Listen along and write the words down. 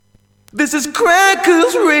This is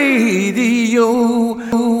Crackers Radio.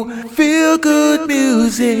 Feel good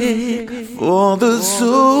music for the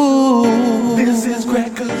soul. This is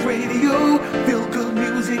Crackers Radio. Feel good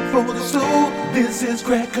music for the soul. This is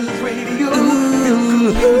Crackers Radio.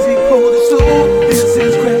 Feel good music for the soul. This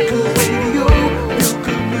is Crackers Radio. Feel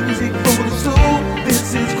good music for the soul.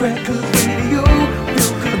 This is Crackers Radio.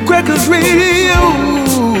 Feel good Crackers Radio.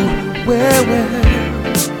 Where?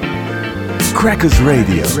 Crackers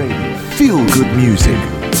Radio. Feel good music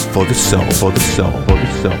for the soul, for the soul, for the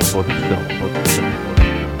soul, for the soul, for the soul.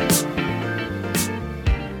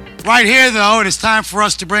 Right here, though, it is time for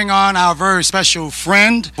us to bring on our very special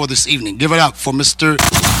friend for this evening. Give it up for Mr.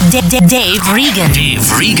 Dave Regan.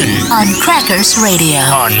 Dave Regan. On Crackers Radio.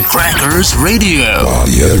 On Crackers Radio. While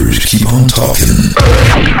the others keep on talking,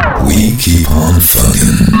 we keep on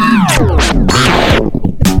fucking.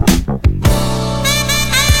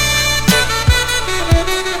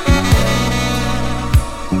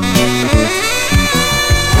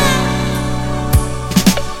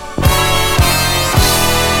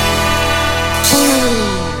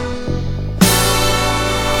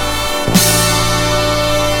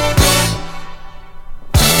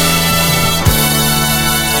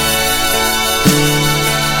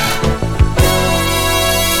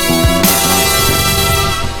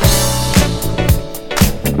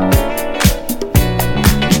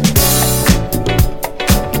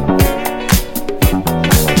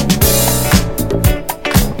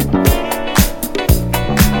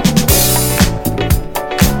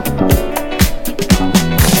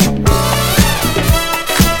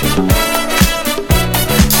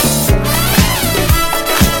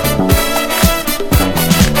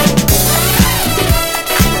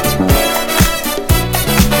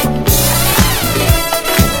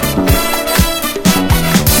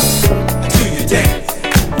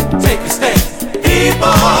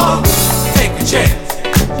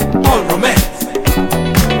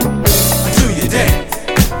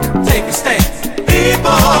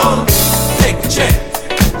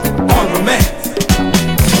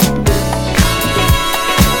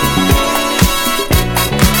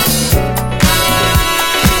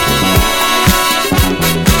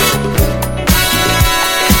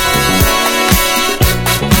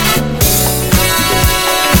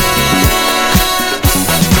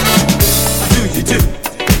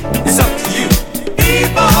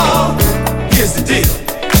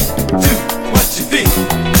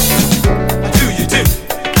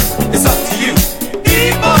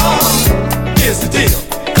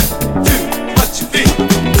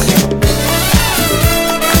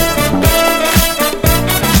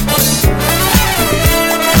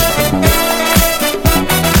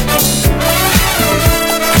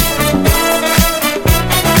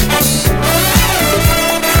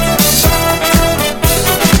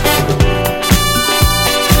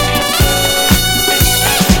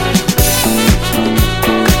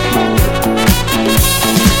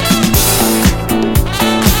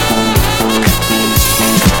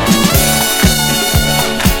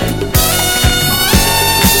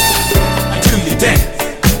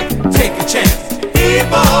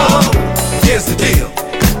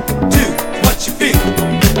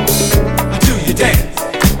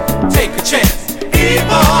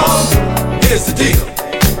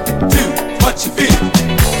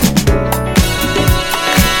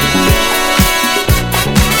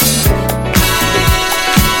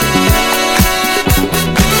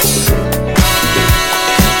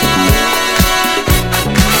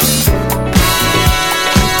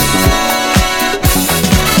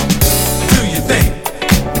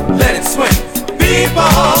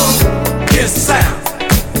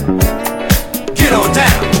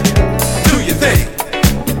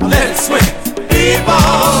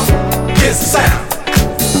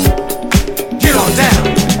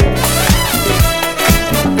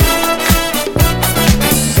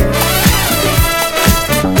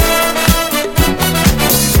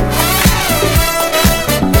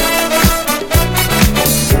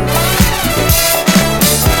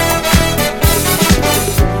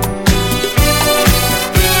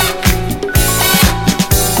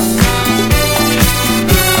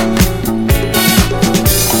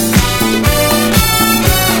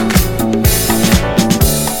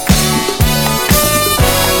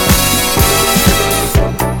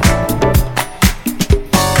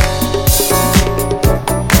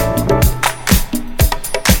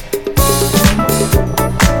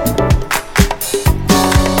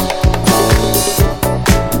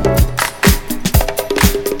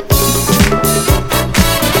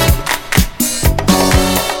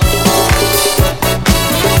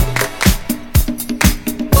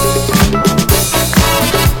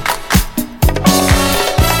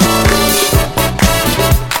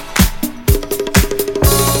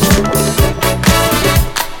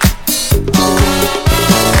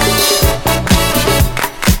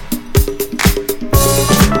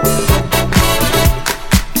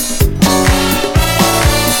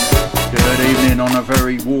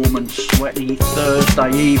 sweaty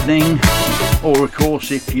Thursday evening, or of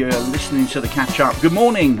course if you're listening to the catch-up, good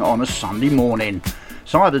morning on a Sunday morning.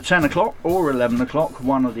 So either 10 o'clock or 11 o'clock,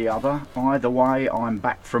 one or the other. Either way, I'm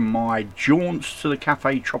back from my jaunts to the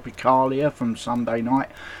Cafe Tropicalia from Sunday night.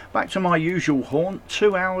 Back to my usual haunt,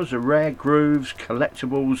 2 hours of rare grooves,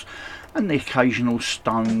 collectibles, and the occasional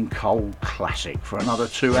stone cold classic for another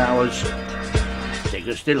 2 hours.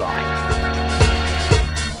 Digger's Delight.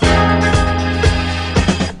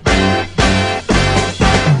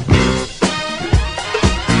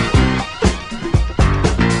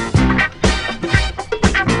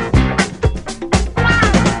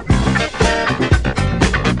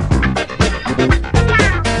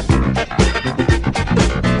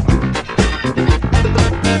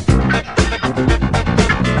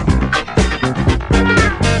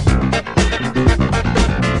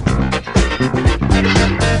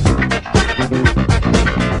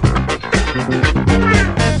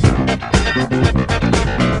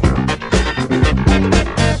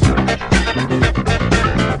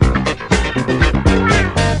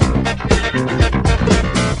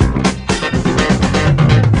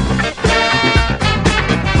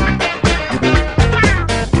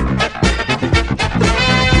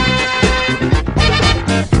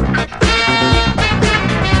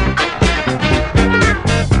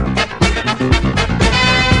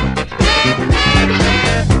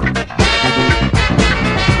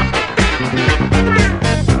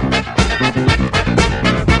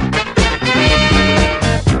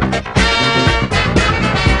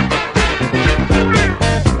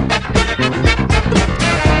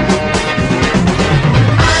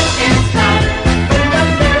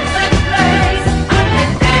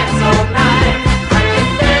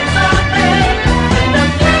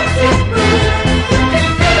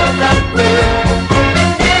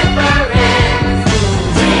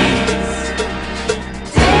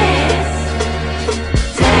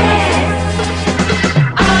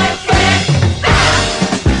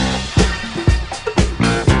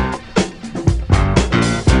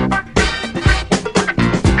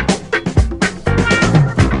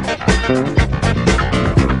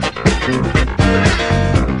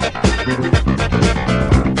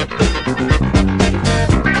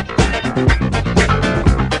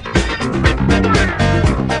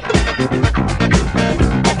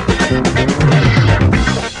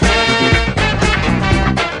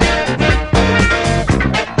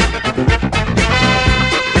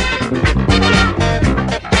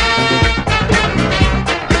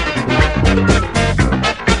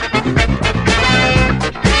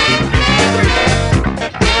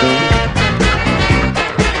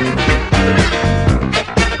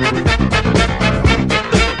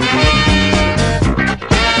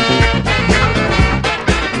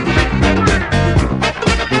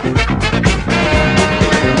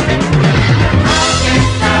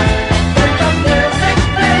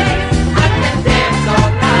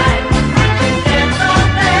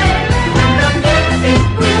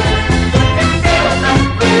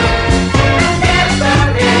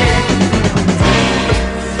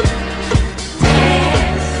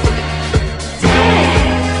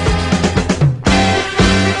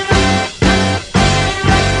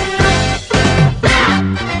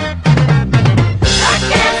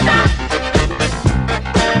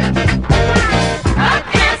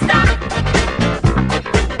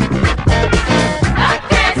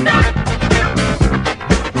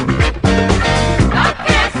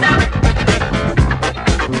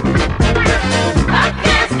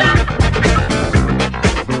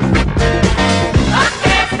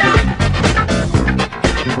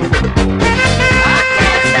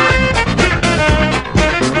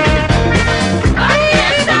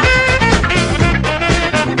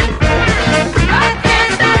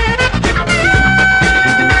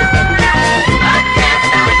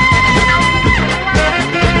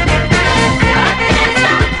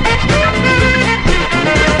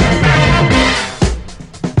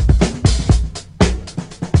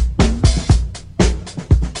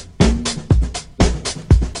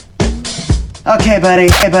 Okay, buddy.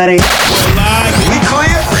 Hey, buddy. We're live. We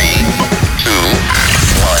clear? 3, 2,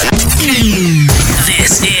 1.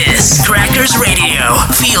 This is Crackers Radio.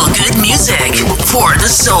 Feel good music for the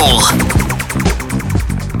soul.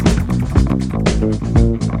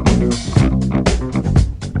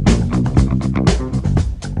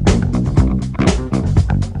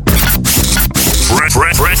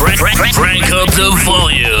 Crank up the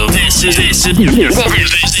volume.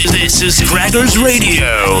 This is Crackers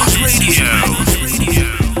Radio.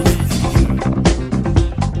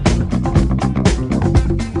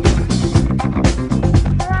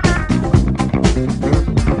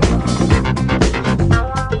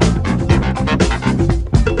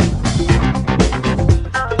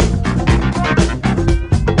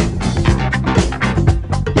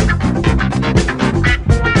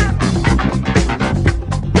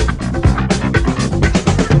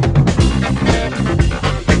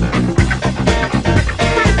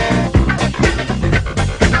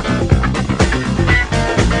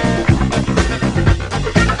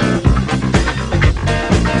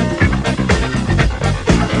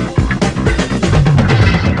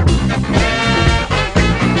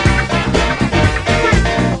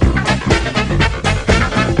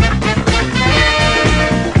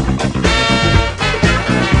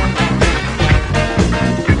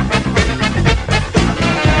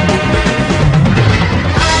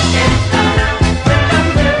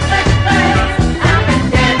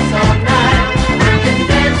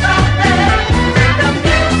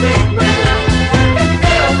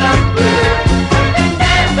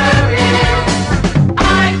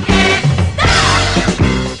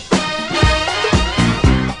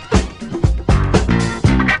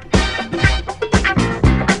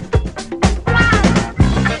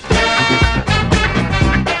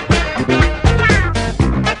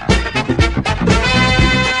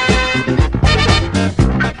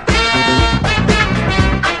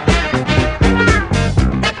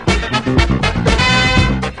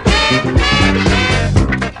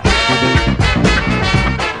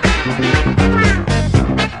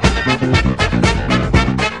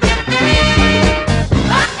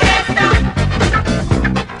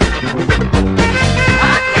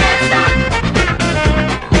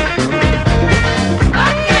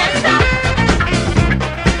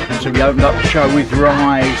 We opened up the show with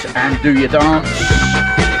Rise and Do Your Dance.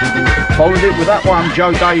 Followed it with that one,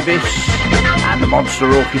 Joe Davis and the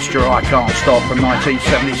Monster Orchestra, I Can't Stop, from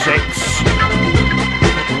 1976.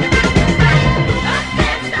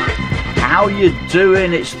 How you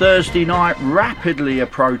doing? It's Thursday night, rapidly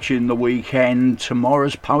approaching the weekend.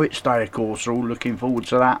 Tomorrow's Poets' Day, of course. We're all looking forward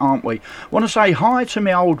to that, aren't we? Want to say hi to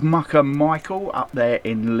my old mucker Michael up there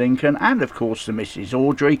in Lincoln, and of course to Mrs.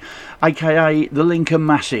 Audrey, aka the Lincoln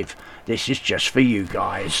Massive. This is just for you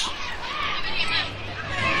guys.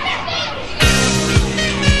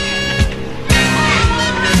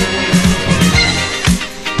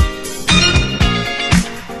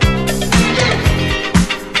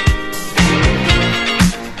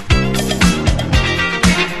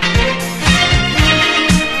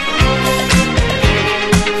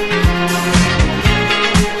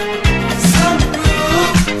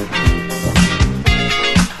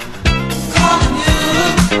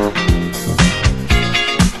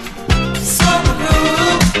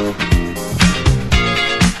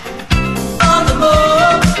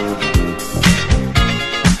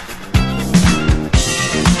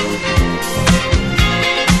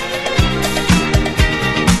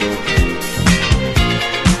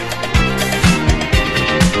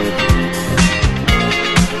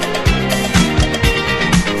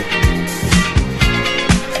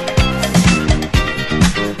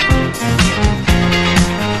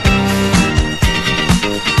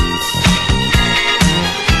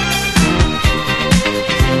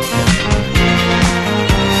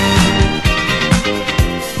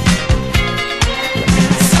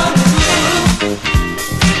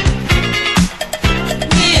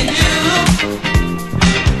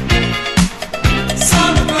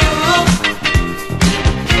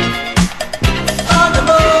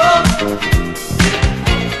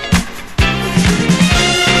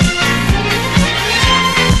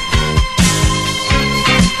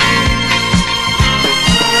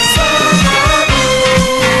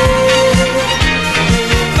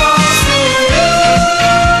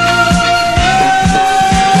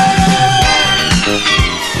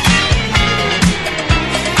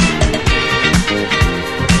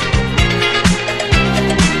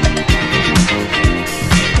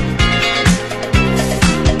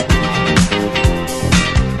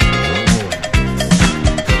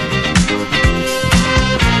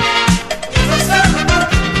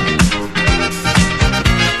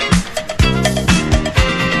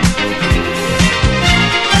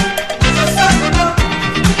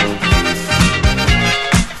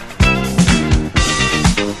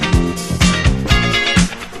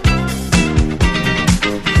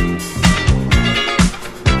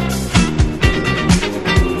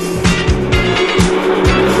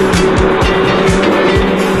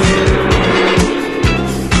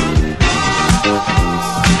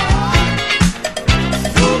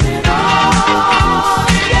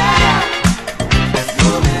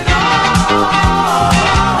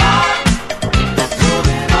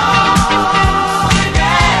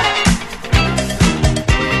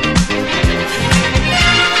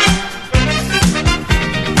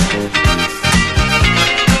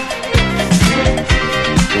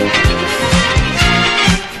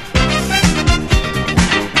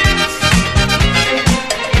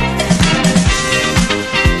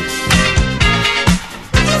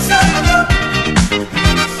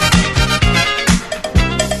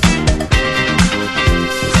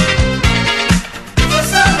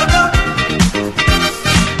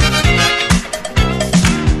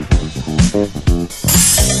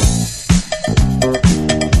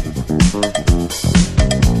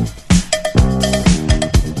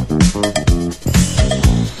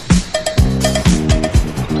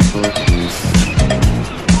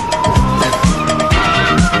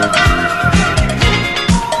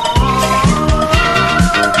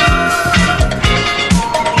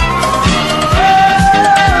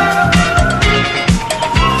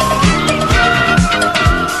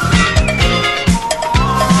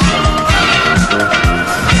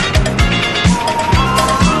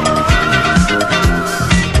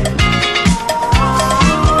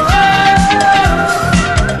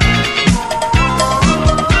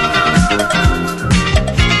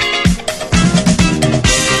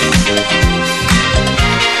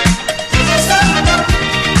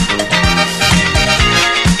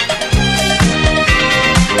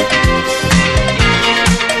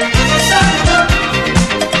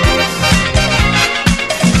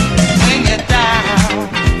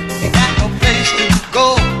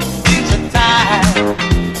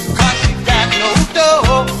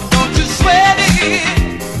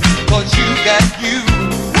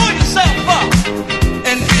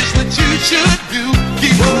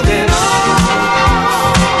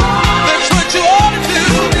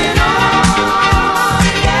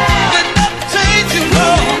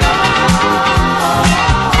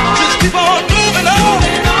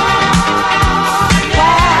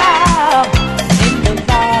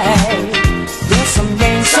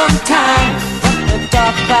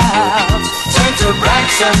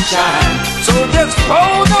 sunshine. So just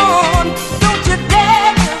hold on, don't you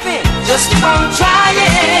dare give in. Just keep on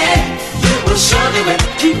trying, you will surely win.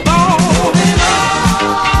 Keep on moving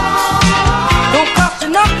on. Don't cost you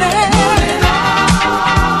nothing. Moving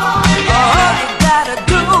on, yeah. All you gotta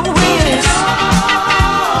do is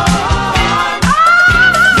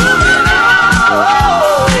moving on.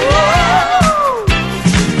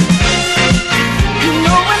 You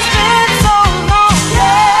know it's been so long,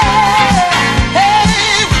 yeah. Hey,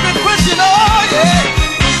 we've been pushing on, yeah.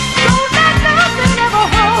 Don't let nothing ever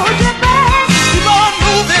hold you back. Keep on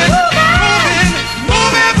moving, moving,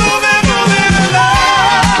 moving, moving, moving along,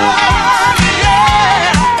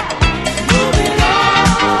 yeah. Moving on,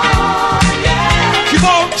 yeah. Keep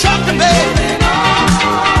on trucking, baby. Moving on.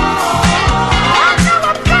 I know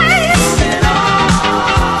a place. Moving on,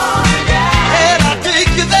 yeah. And I'll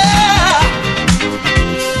take you there.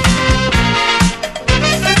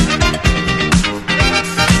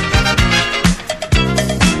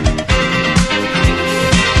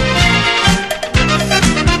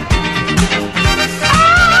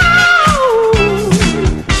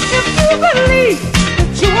 If you believe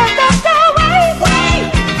that you have got the way,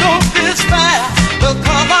 don't despair. There'll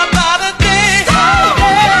come about a day.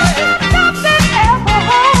 Nothing ever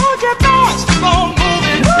hold you back. Just keep on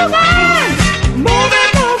moving, moving, moving,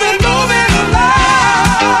 moving, moving along.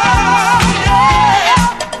 Yeah,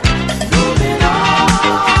 moving on.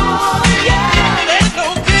 Yeah, there's no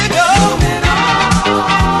give up. Moving on.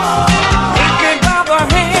 Take me by the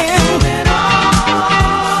hand. Moving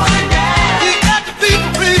on. Yeah, you got to be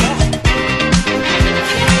free.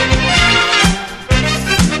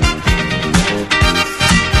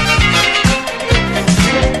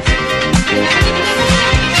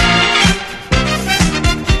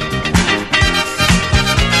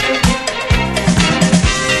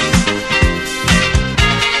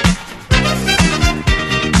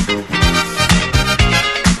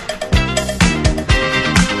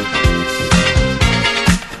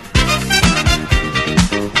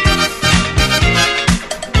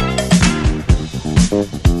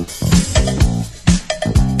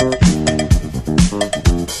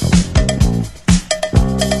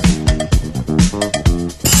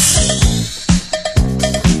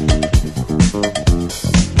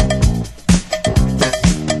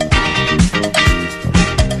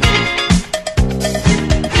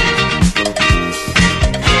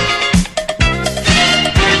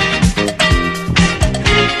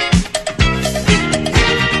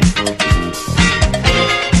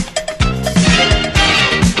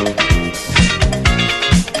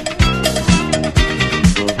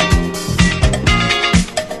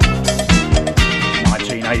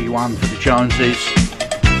 For the Joneses,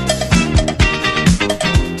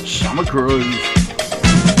 Summer Groove.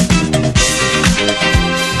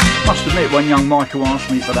 Must admit, when young Michael asked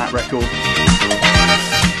me for that record,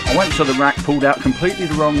 I went to the rack, pulled out completely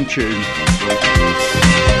the wrong tune,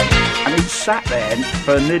 and it sat there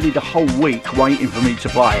for nearly the whole week waiting for me to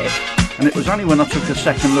play it. And it was only when I took a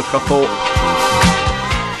second look I thought,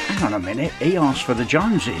 hang on a minute, he asked for the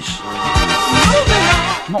Joneses,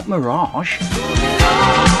 not Mirage.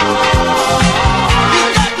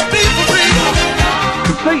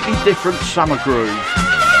 Completely different Summer Groove.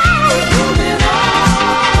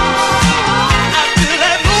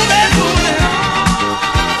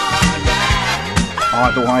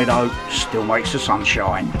 Either way though, still makes the sun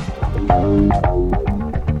shine.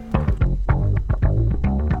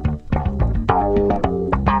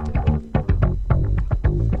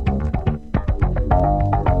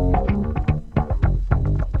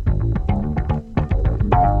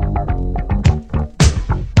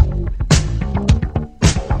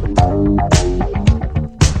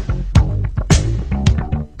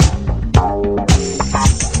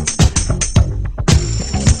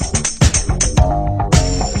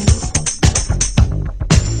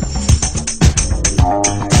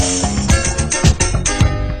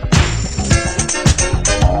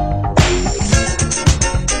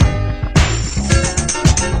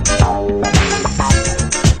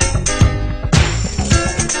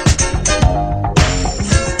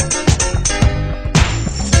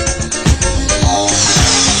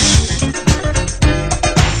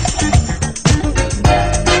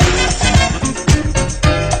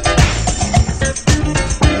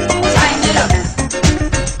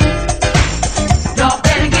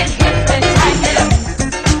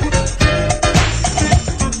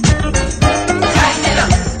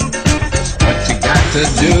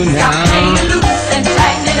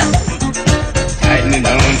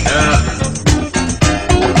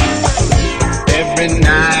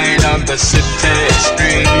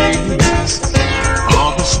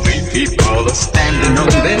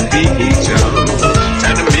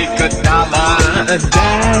 a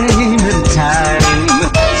dime in time.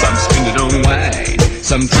 Some spend it on wine,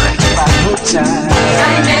 some try to buy more time.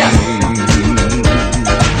 Tighten it up.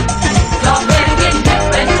 Y'all better get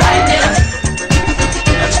hip and tighten it up.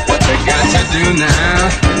 That's what they got to do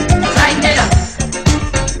now. Tighten it up.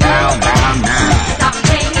 Now, now, now. Stop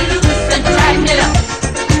playing it loose and tighten it up.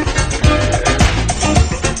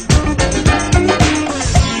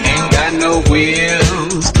 Ain't got no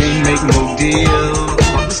wheels, can't make no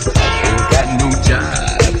deals. Ain't got no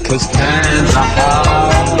job, 'cause times are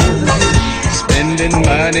hard. Spending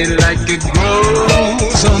money like it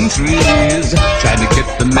grows on trees. Trying to get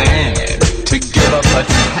the man to give up a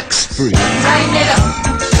tax-free. Tighten it up.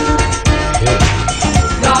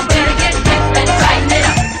 Y'all better get hip and tighten it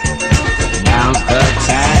up. Now's the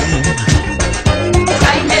time.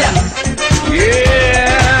 Tighten it up.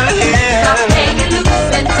 Yeah, yeah. Stop playing it loose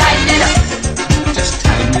and tighten it up. Just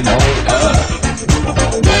tighten it all up.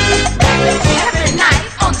 Every night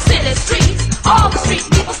on city streets, all the street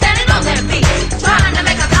people standing on their feet, trying to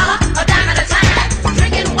make a dollar, a dime at a time,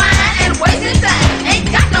 drinking wine and wasting time.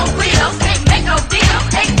 Ain't got no wheels, can't make no deals,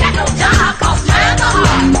 ain't got no job, 'cause times are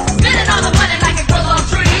hard. Spending all the money like it grows on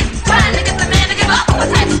trees, trying to get the man to give up a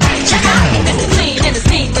tax free. Check out Mr. Clean in the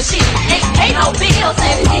steam machine, ain't pay no bills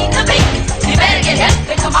and need to be. You better get hip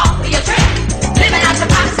and come off of your trip. Living out your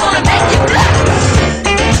pocket's gonna make you blush.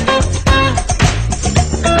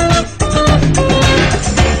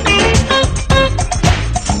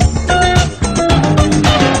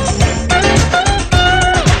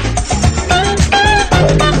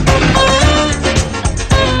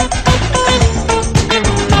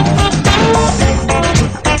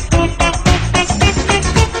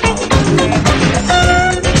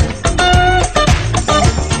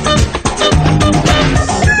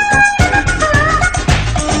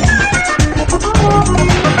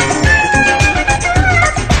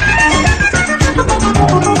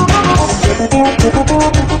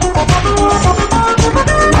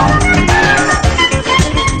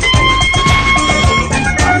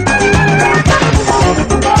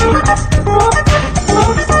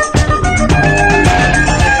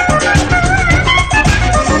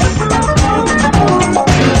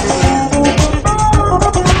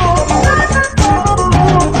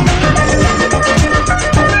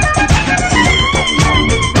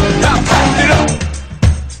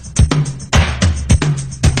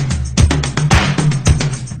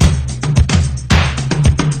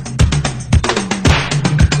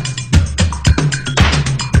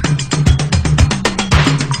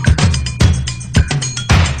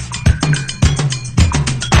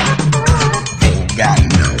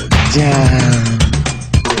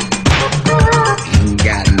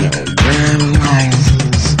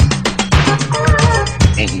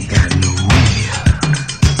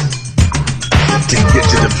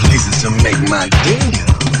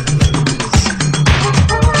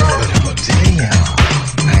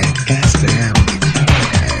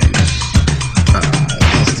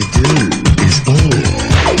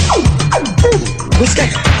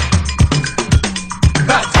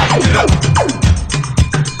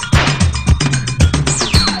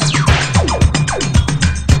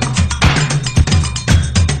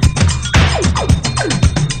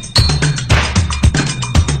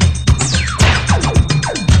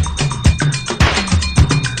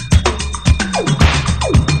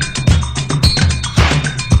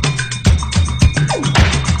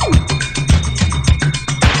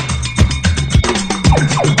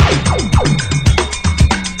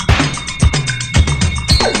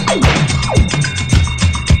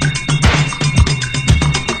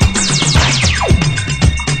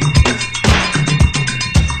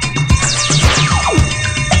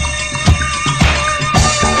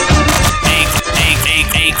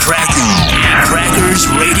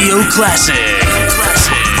 Classic.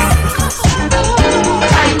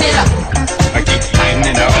 Tighten it up. I keep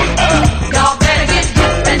tightening it on up. Y'all better get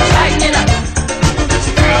hip and tighten it up.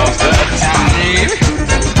 Now's the time.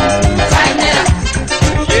 Tighten it up.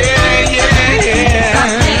 Yeah, yeah, yeah. Stop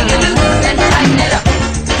playing it loose and tighten it up.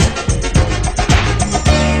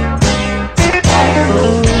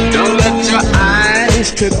 Don't let your eyes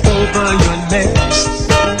trip over your lips,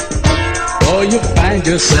 or you find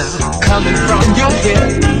yourself coming from your head.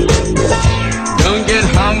 Don't get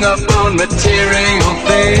hung up on material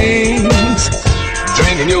things,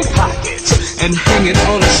 draining your pockets and hanging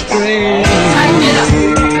on a string. Tighten it up.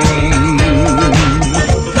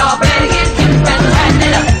 Y'all better get hip and tighten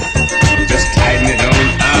it up. Just tighten it on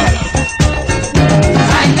up.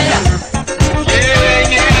 Tighten it up. Yeah,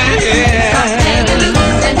 yeah, yeah. Stop playing it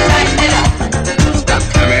loose and tighten it up. Stop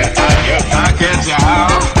coming out your pockets,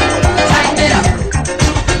 y'all. Tighten it up.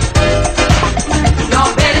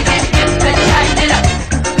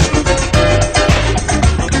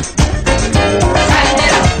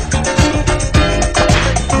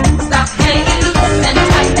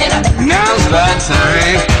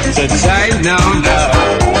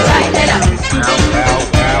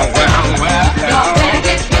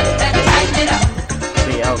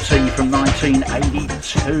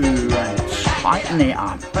 it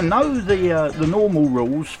up. And no, the normal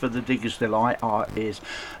rules for the Digger's Delight is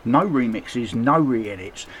no remixes, no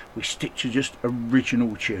re-edits. We stick to just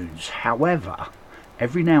original tunes. However,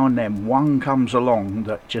 every now and then one comes along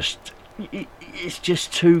that it's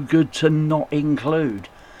just too good to not include.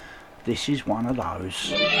 This is one of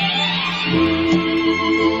those.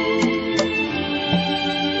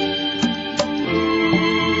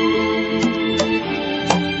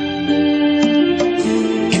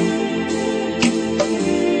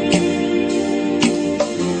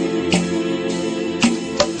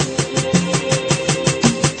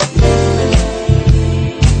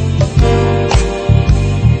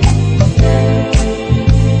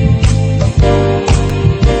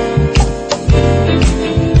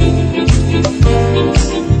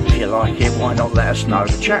 Why not let us know?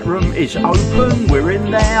 The chat room is open, we're in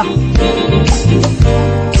there.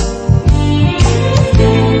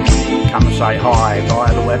 Come and say hi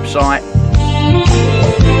via the website.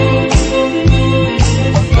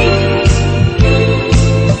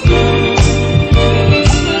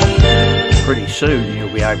 Pretty soon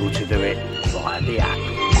you'll be able to do it via the app.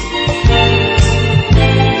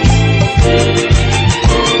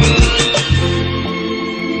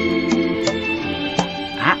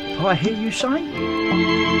 I hear you say?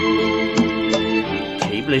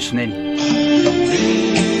 Keep listening.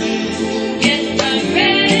 Yes, I'm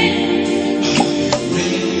ready.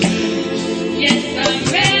 Yes, I'm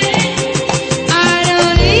ready. I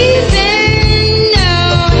don't even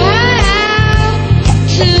know how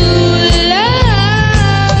to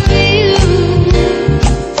love you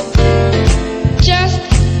just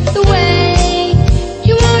the way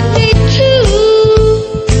you want me to.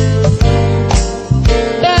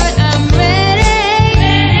 Ready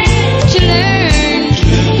to learn.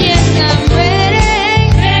 Yes, I'm ready.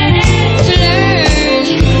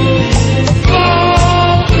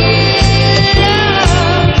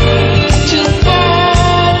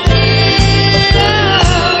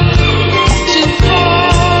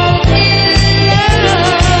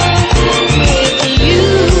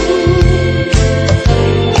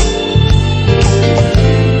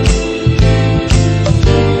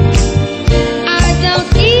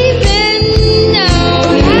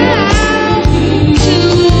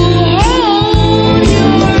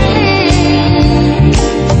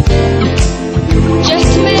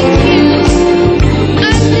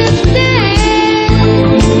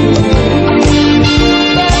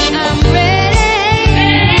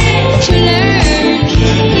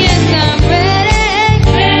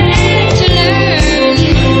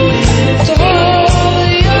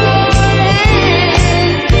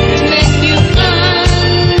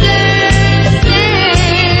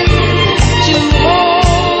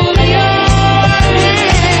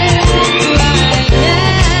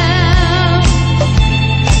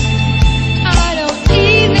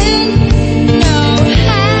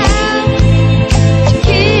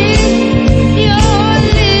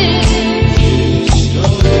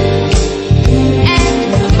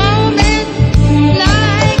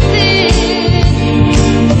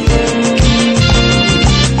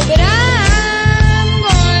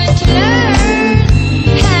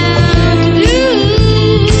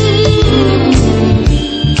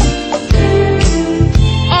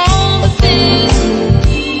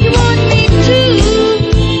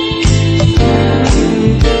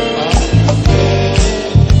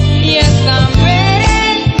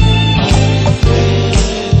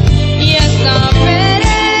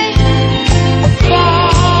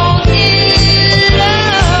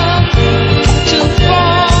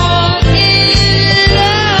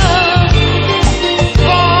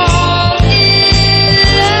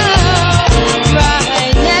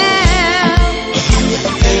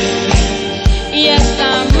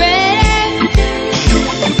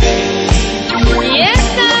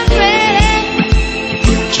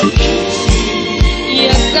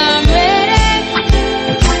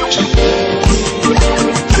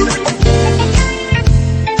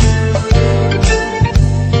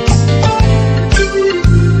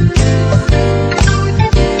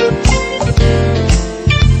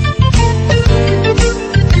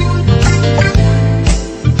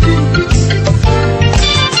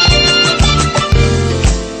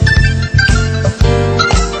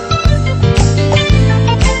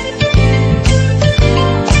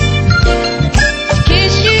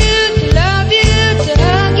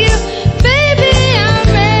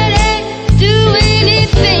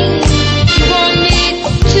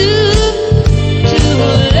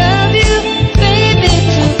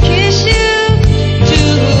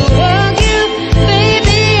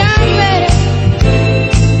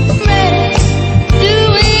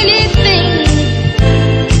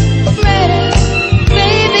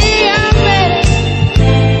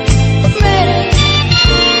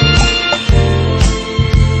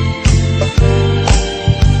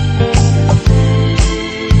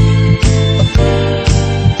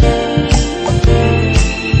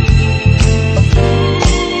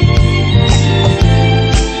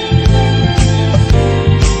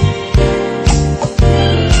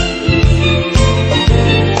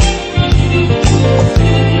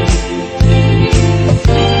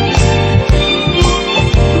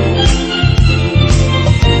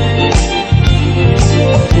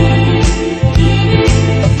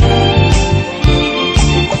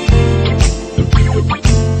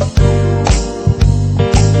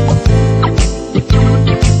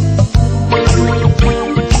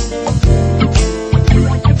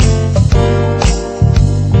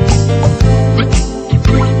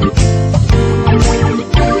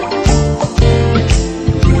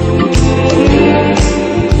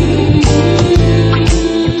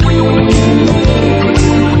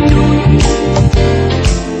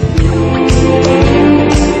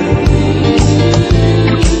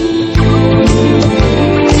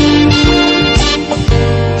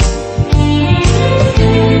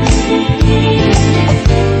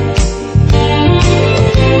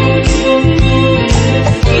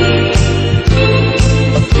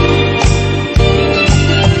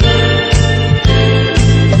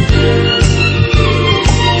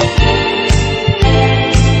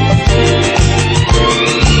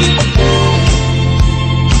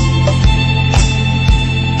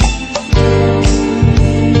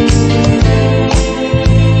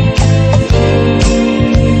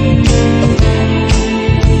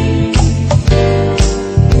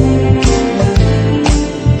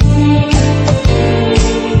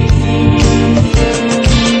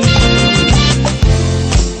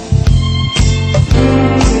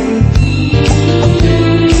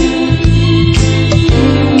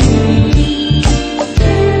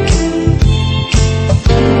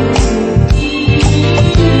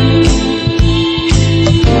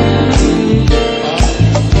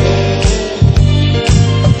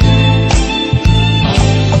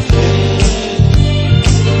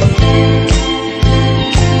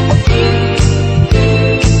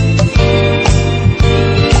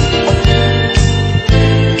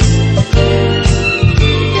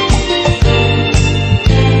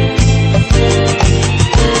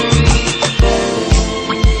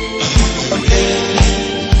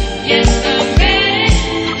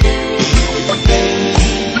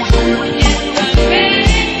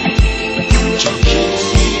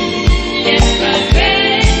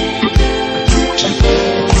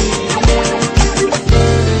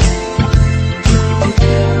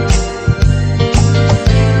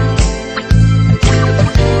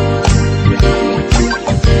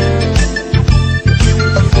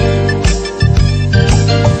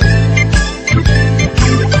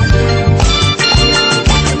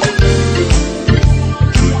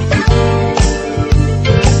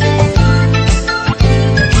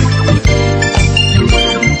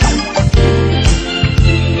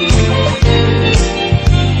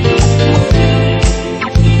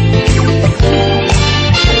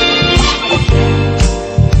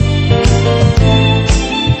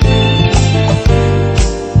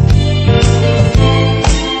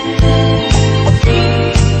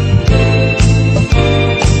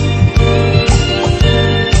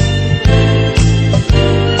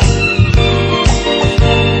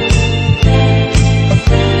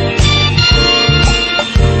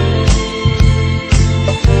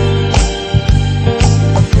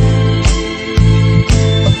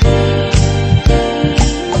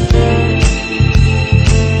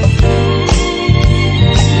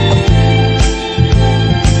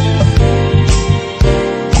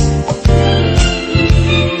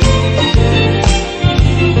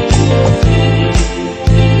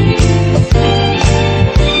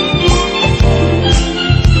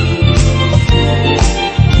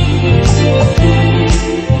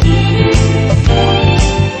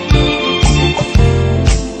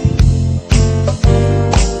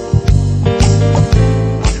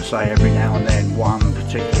 say every now and then one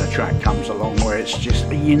particular track comes along where it's just,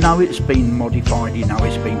 you know, it's been modified, you know,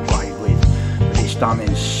 it's been played with, but it's done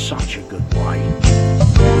in such a good way.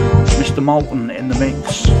 Mr. Moulton in the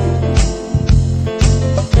mix.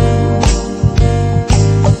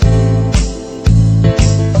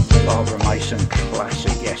 Barbara Mason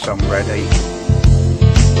classic, Yes I'm Ready.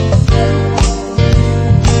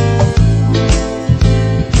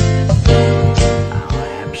 I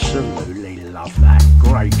absolutely love that.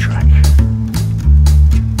 Great track.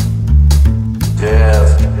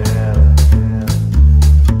 Yes.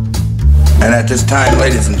 And at this time,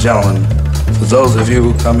 ladies and gentlemen, for those of you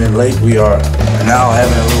who come in late, we are now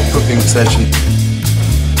having a little cooking session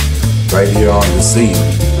right here on the scene.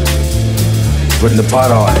 Putting the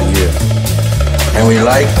pot on in here. And we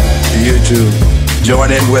like you to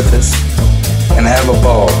join in with us and have a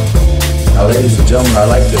ball. Now, ladies and gentlemen, I'd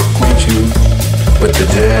like to acquaint you with the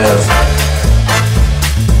jazz.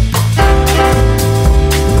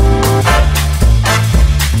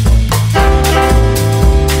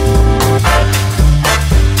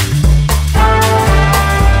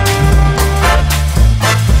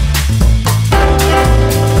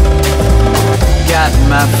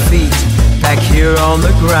 My feet back here on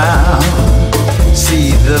the ground.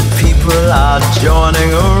 See the people are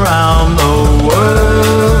joining around the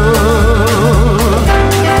world.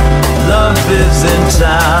 Love is in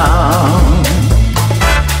town.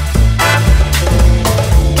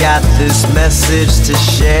 Got this message to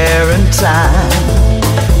share in time.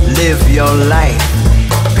 Live your life,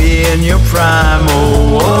 be in your prime.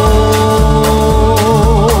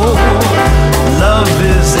 Love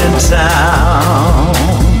is in town.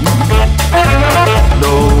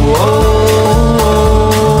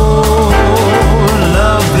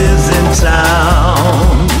 Love is in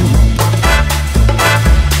town.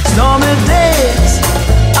 Stormy days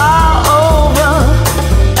are over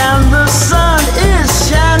and the sun is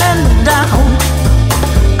shining down.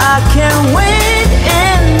 I can't wait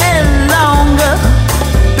any longer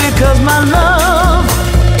because my love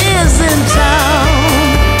is in town.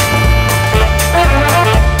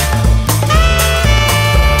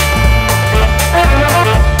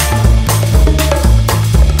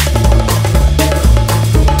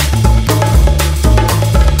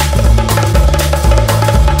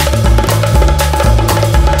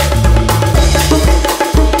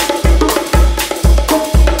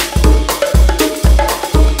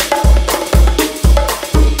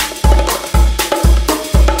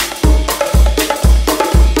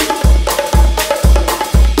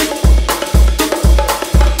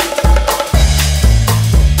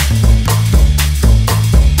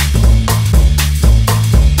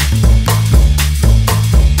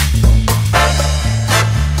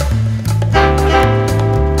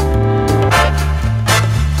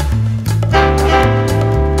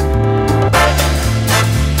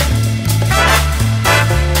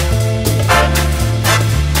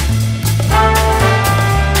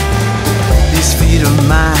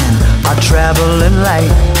 Traveling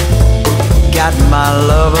light, got my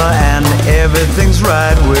lover and everything's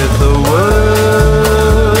right with the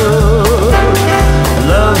world.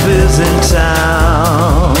 Love is in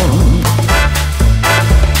town.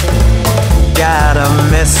 Got a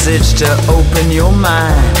message to open your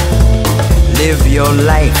mind. Live your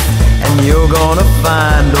life and you're gonna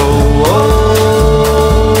find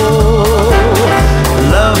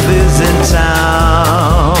love is in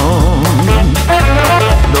town.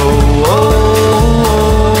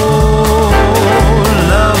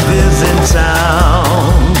 Love is in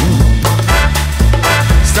town.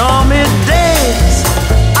 Stormy days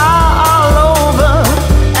are all over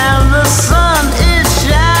and the sun is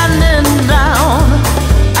shining down.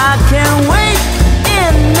 I can't wait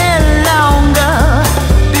any longer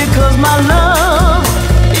because my love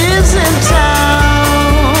is in town.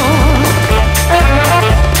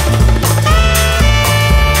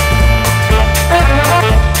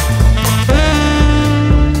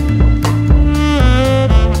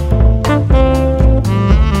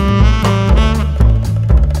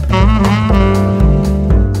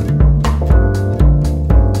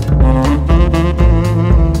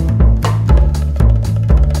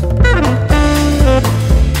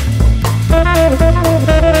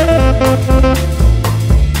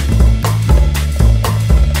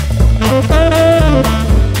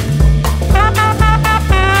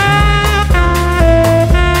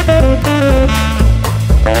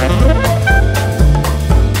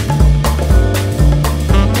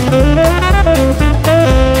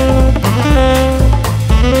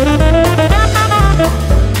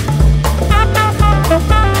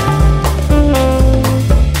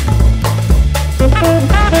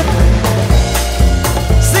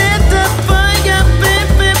 Sit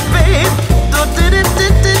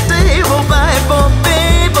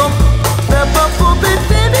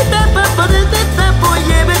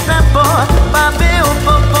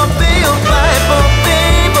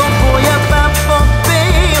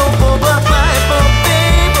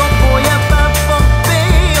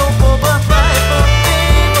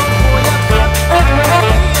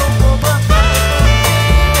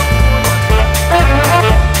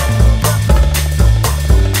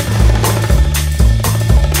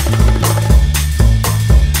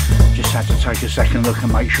second look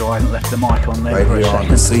and make sure I haven't left the mic on there Right for a here on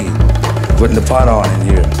the second. scene. Putting the pot on in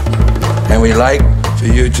here. And we like for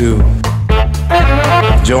you to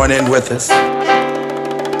join in with us.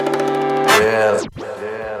 Yes.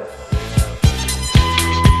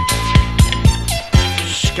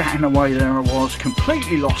 Scatting away there I was,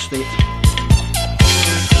 completely lost it.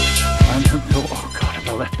 And thought, oh God, have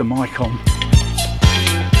I left the mic on?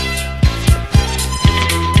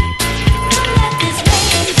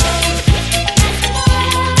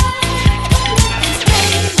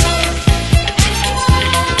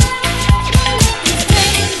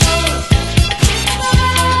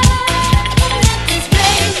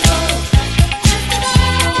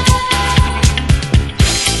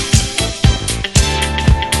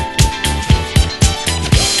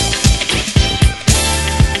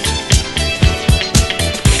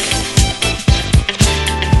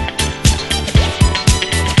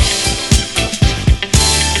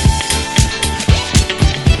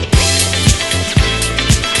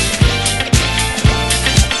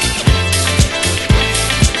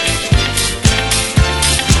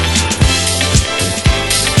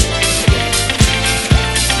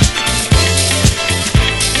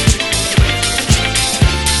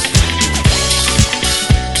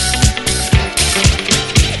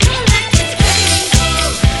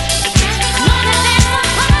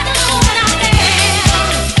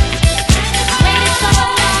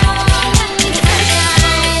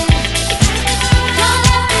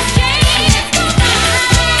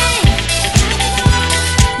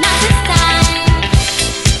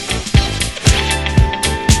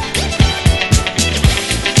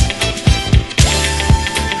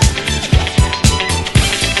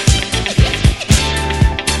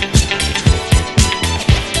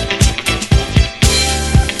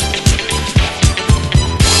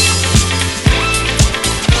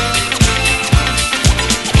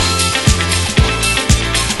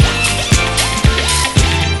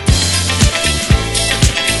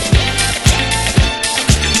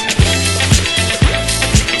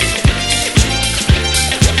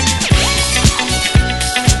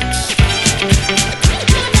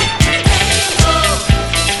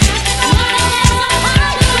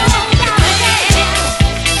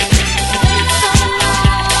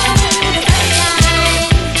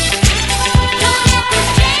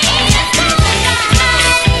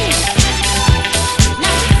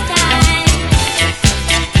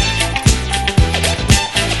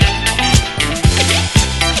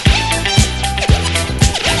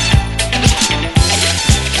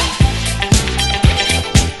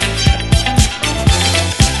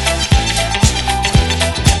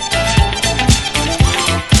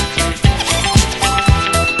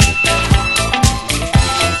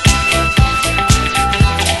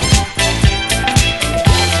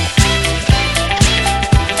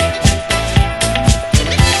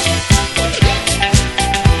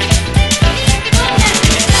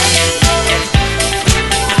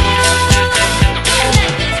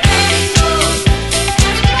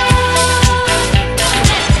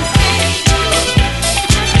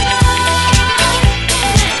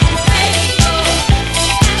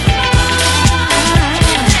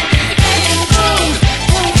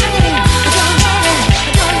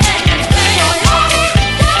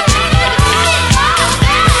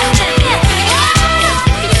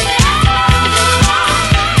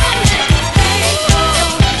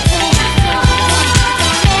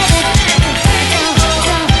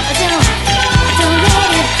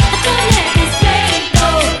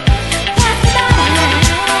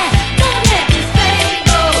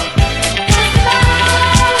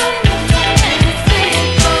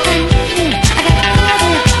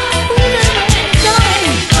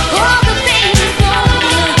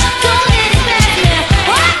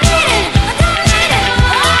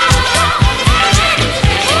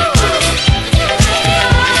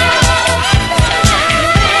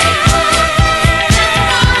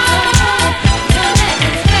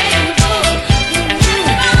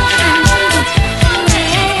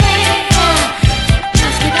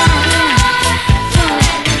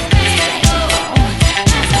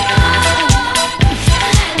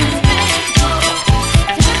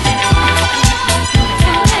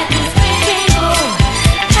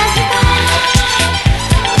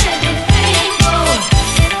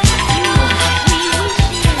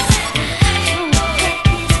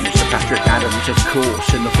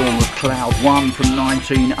 course, in the form of Cloud One from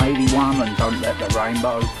 1981 and Don't Let the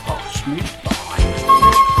Rainbow Pass Me By.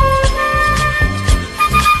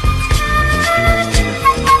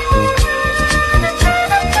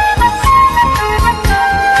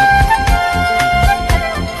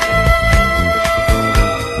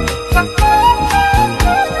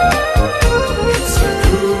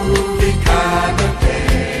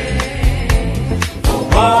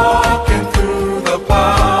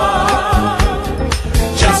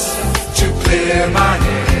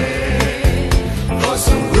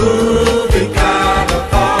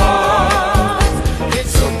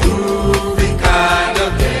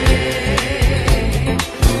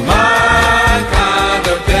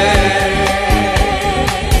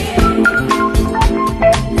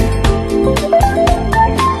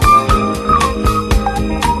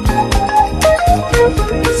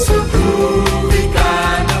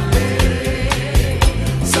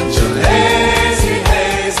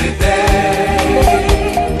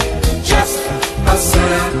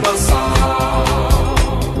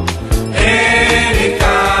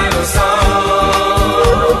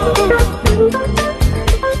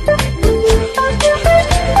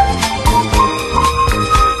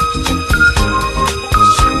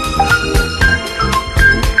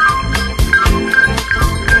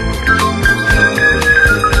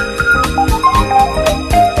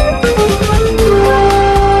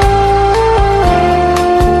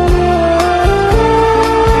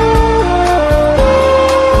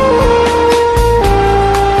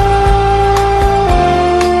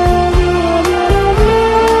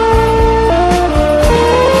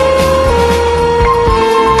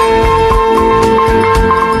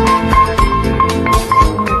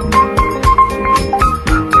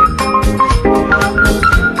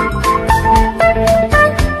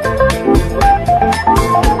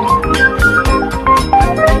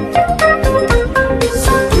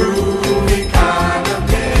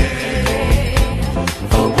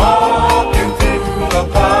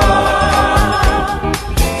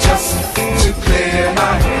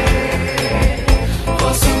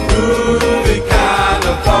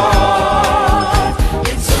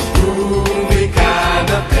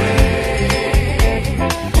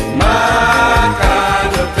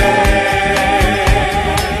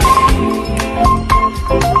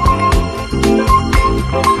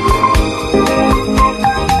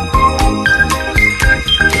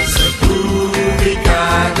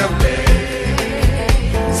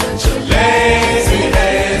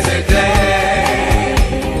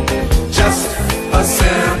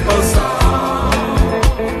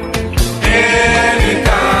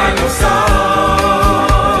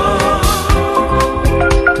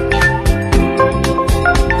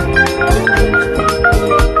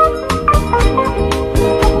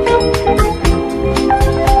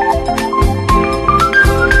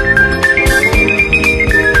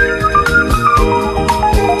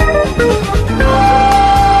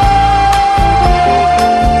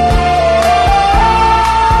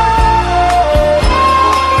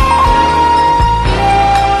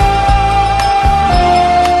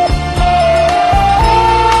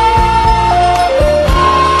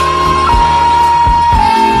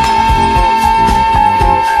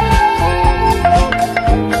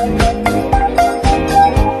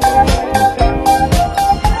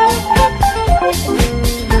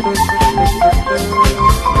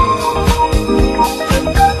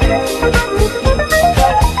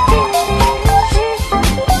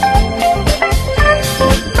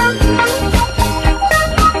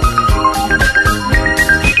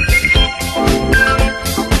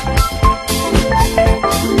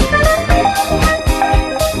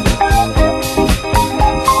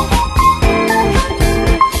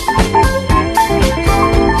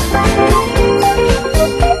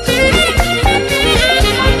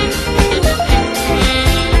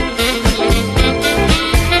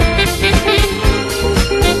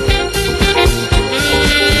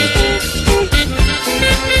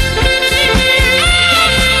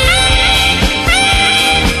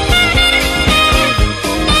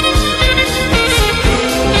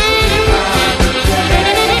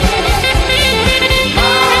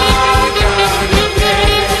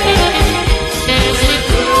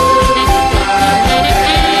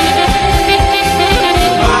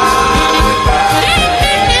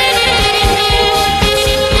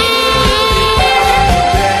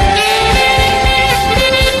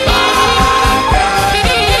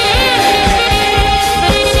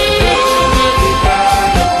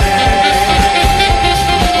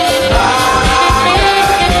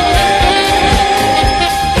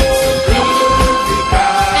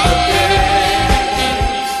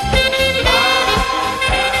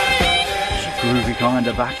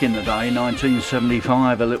 Day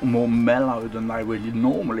 1975, a little more mellow than they were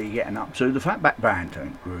normally getting up to. The Fatback Band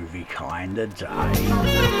doing Groovy Kinda Day.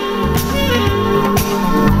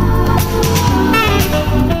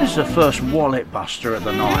 This is the first wallet buster of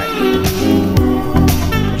the night.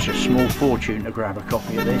 It's a small fortune to grab a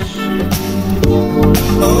copy of this. It's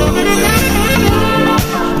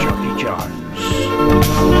Chucky Jones.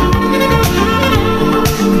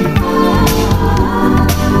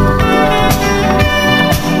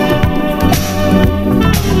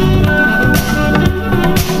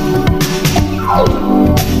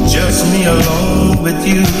 Just me alone with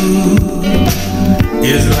you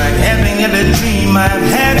is like having every dream I've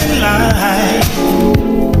had in life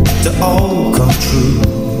to all come true.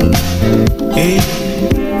 Hey,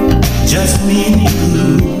 just me and you.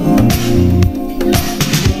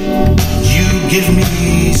 You give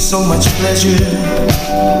me so much pleasure,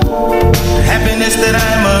 happiness that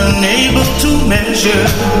I'm unable to measure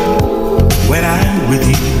when I'm with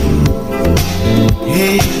you.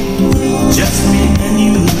 Hey, just me and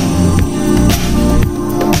you.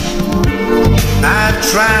 I've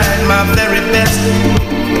tried my very best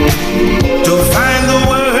to find the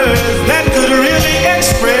words that could really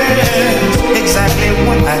express exactly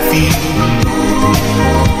what I feel.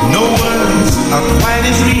 No words are quite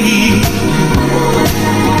as real.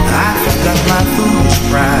 I forgot my foolish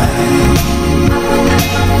pride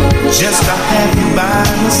just to have you by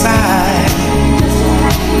my side.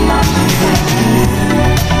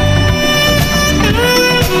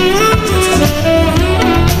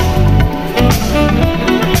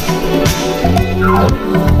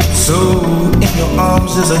 So in your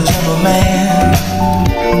arms is a gentleman,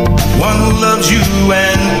 one who loves you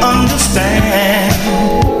and understands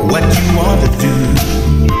what you want to do.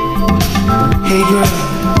 Hey girl,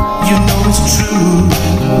 you know it's true.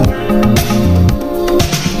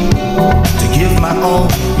 To give my all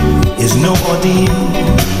is no ordeal.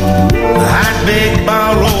 I'd beg,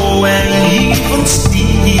 borrow, and even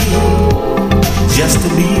steal just to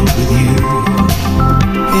be with you.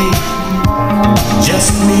 Hey,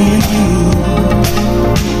 just me and you.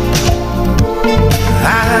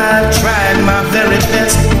 I've tried my very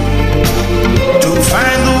best to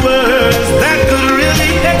find the words that could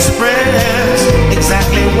really express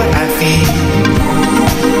exactly what I feel.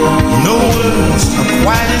 No words are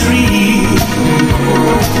quite as real.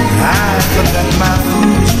 I forgot my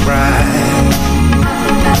foolish pride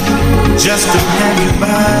just to have you by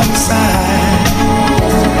my side.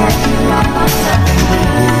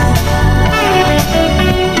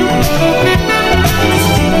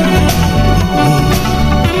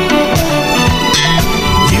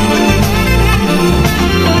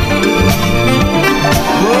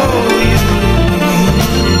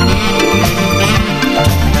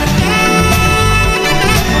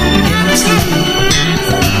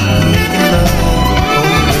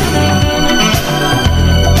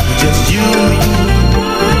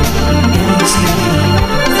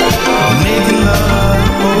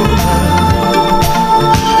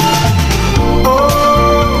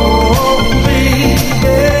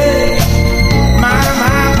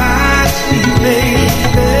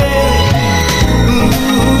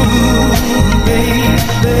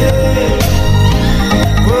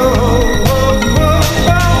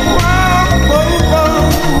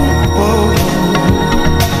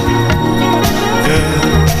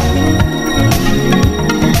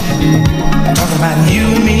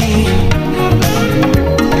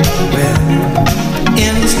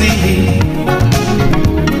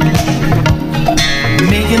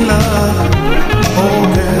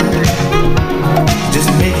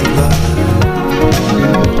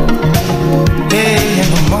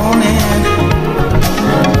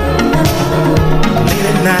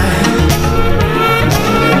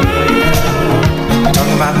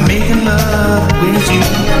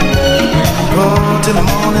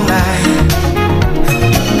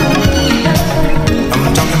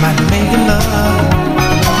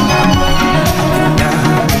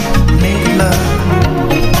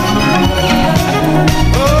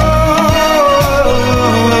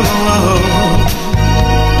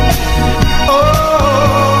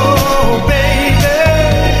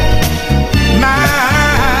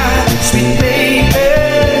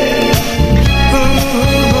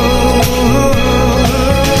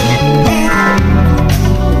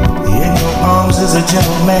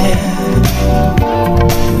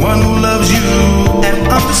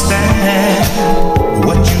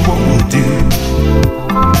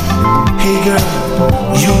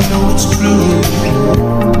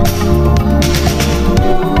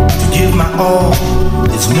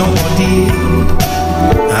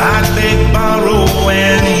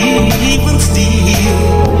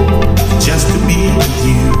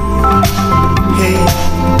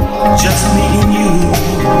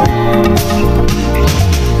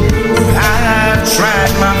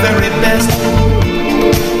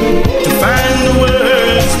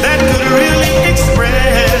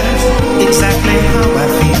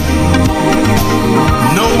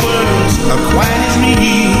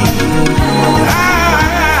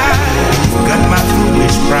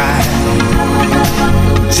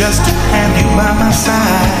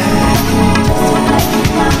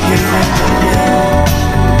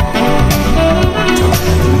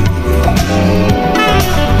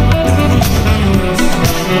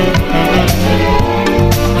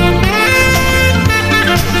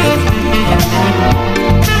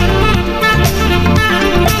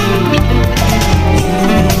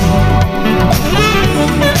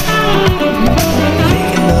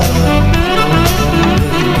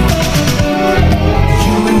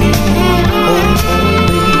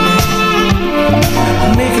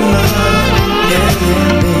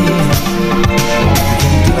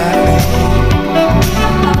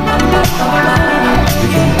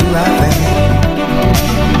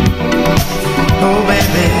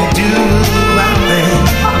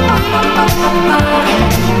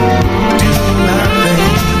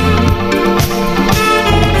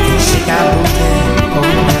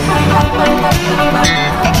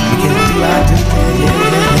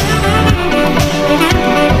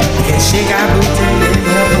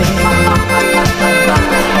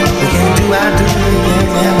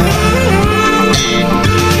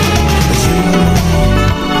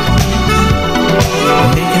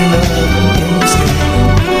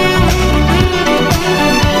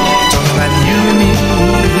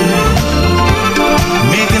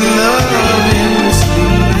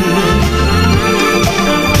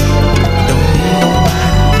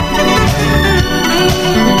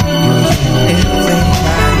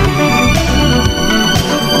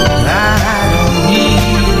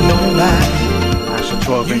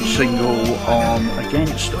 single on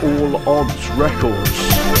Against All Odds Records.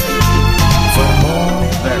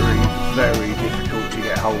 Very, very difficult to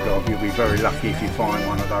get hold of. You'll be very lucky if you find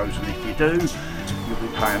one of those, and if you do, you'll be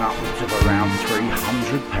paying upwards of around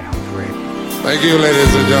 £300 for it. Thank you,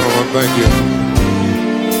 ladies and gentlemen. Thank you.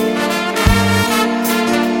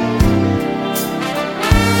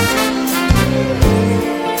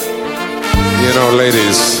 You know,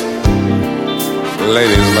 ladies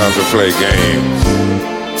love to play games.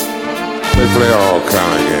 They play all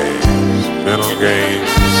kind of games. Mental games,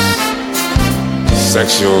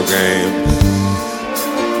 sexual games,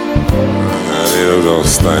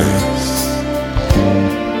 those things.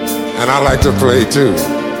 And I like to play too.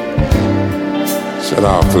 Should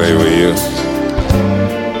I play with you?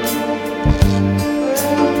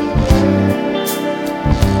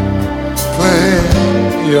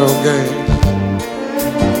 Play your game.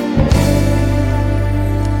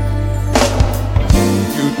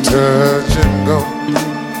 Touch and go,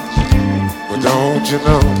 but don't you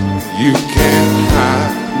know you can't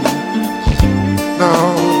hide? No,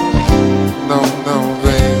 no, no,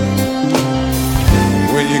 baby.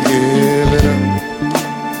 When you give it up,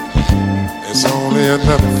 it's only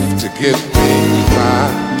enough to get me by.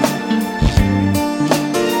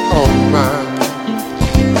 Oh my,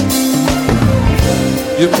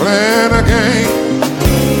 you're playing a game.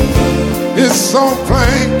 It's so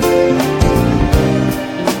plain.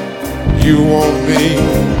 You want me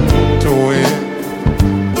to win.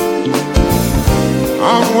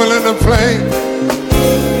 I'm willing to play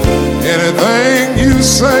anything you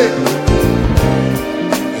say.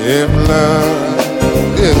 If love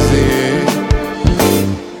is the end,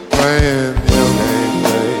 playing your game,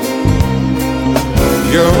 babe.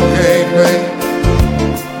 Your game, babe.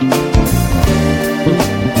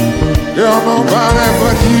 Girl, nobody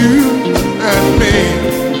but you and me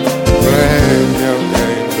playing your game.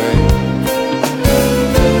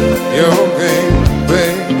 Your game,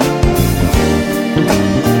 babe.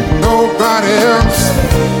 Nobody else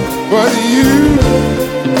but you.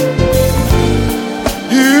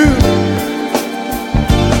 You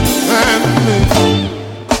and me.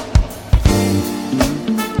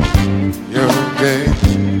 Your game.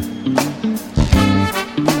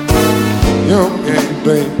 Your game,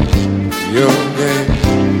 babe. Your game.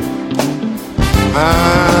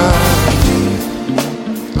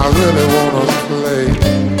 I really wanna play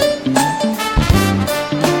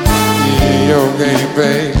your game,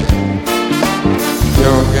 babe,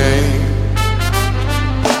 your game.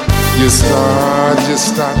 You start, you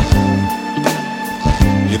stop.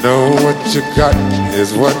 You know what you got is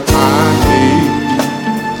what I need.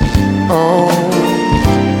 Oh,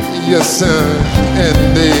 yes, sir,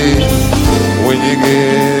 indeed. When you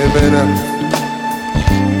give it up,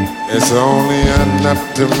 it's only enough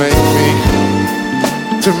to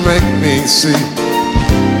make me see.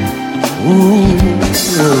 Ooh,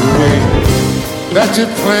 that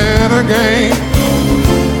you're playing a game.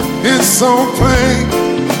 It's so plain.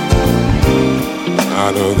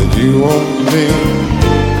 I know that you want me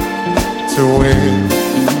to win.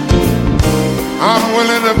 I'm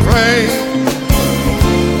willing to play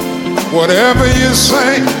whatever you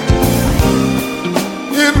say.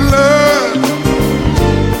 If love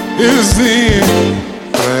is the end,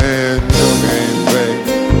 playing your game, babe.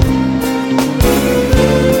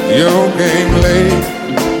 Your game, lady.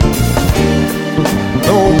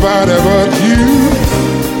 Nobody but you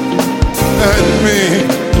and me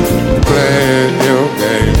playing your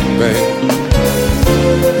game, babe.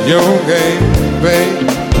 Your game, babe.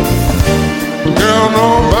 Girl,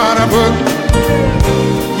 nobody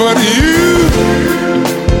but you.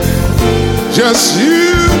 Just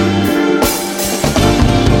you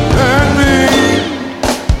and me.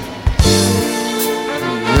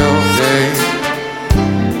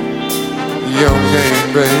 Your game,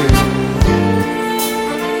 babe.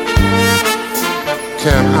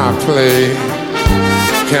 Can I play?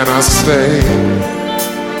 Can I stay?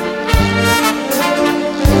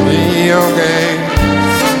 Your game,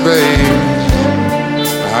 babe.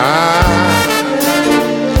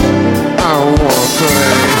 I wanna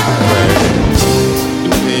play, babe.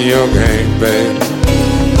 Your game, babe.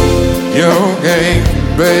 Your game,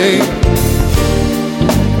 babe.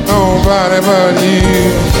 Nobody but you.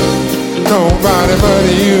 Nobody but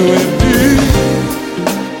you and me.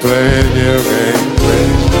 Playing your game,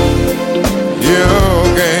 babe. Your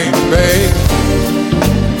game, babe.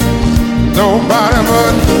 Nobody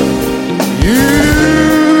but you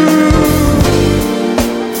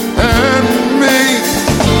and me.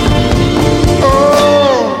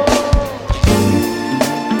 Oh,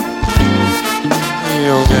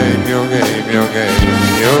 your game, your game, your game,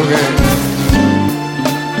 your game.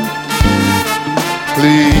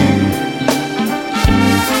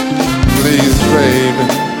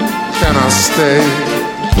 stay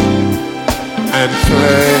and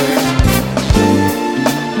play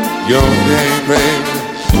your game, baby,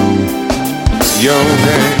 your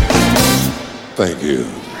game. Thank you.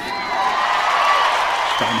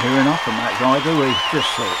 Don't hear enough from that guy, do we? Just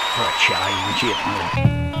thought for a change, you know.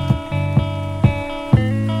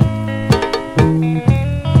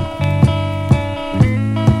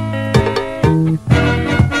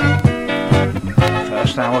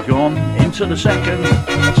 First hour gone, into the second,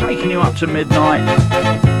 taking you up to midnight.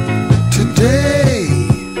 Today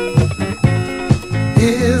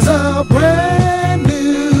is a brand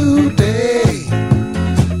new day.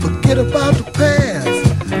 Forget about the past,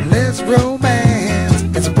 let's romance.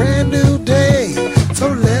 It's a brand new day, so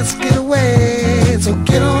let's get away. So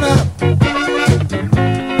get on up.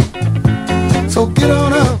 So get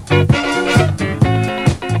on up.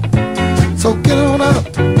 So get on up.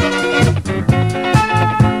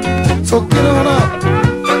 So get on up.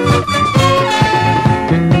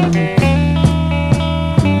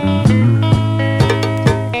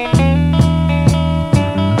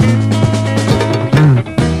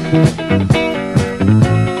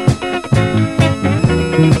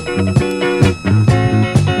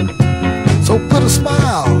 So put a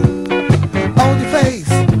smile on your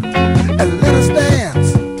face and let us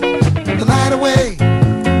dance the night away.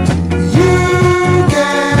 You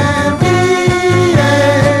can be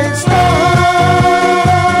a star.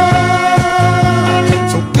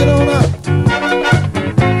 So get on up.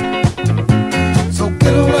 So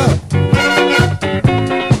get on up.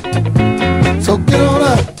 So get on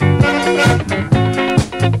up.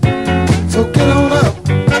 So get on up.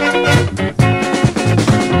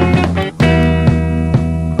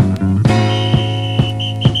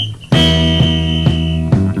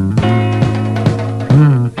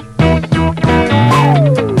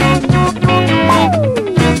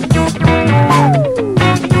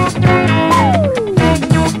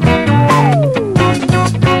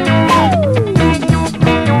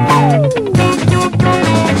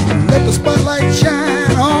 Let the spotlight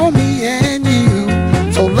shine on me and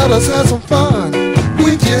you. So let us have some fun.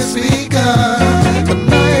 We just begun. The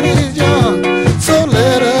night is young, so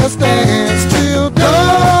let us dance till dawn.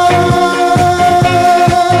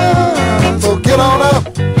 So get on up.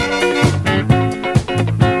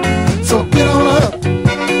 So get on up.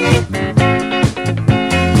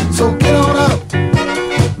 So get on up.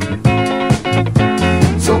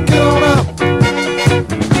 So get on up.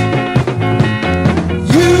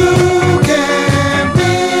 You can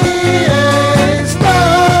be a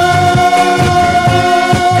star.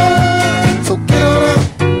 So get on up.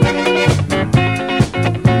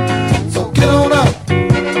 So get on up.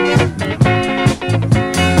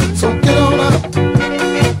 So get on up.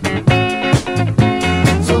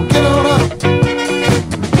 So get on up.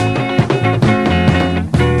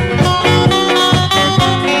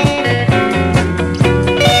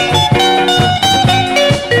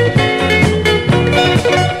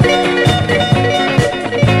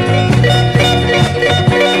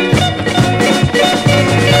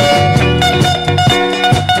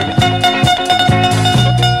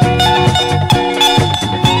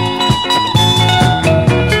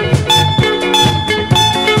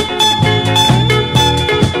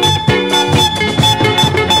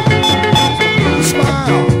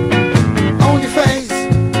 Smile on your face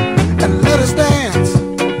and let us dance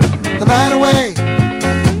the night away.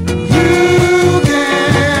 You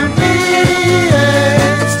can be a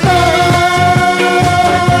star.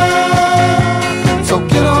 So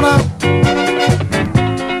get on up.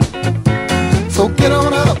 So get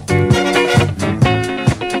on up.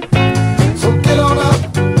 So get on up.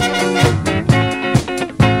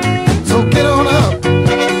 So get on up.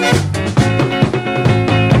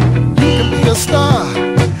 You can be a star,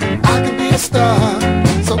 I can be a star.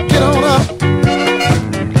 So get on up.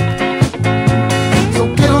 So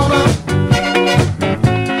get on up.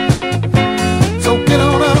 So get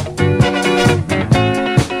on up.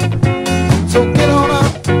 So get on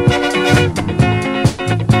up.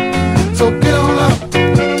 So get on up.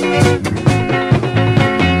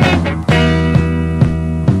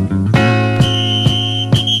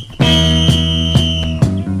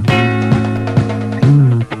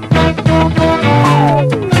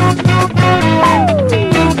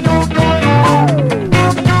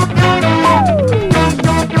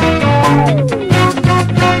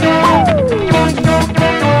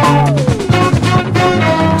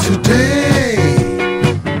 Today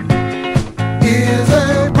is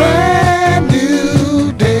a brand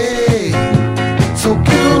new day. So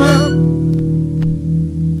get on up.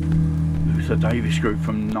 It's the Davis Group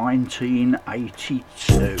from 1982.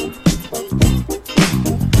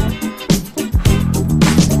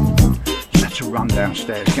 run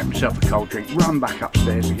downstairs, get myself a cold drink, run back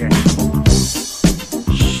upstairs again.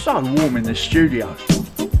 So warm in this studio.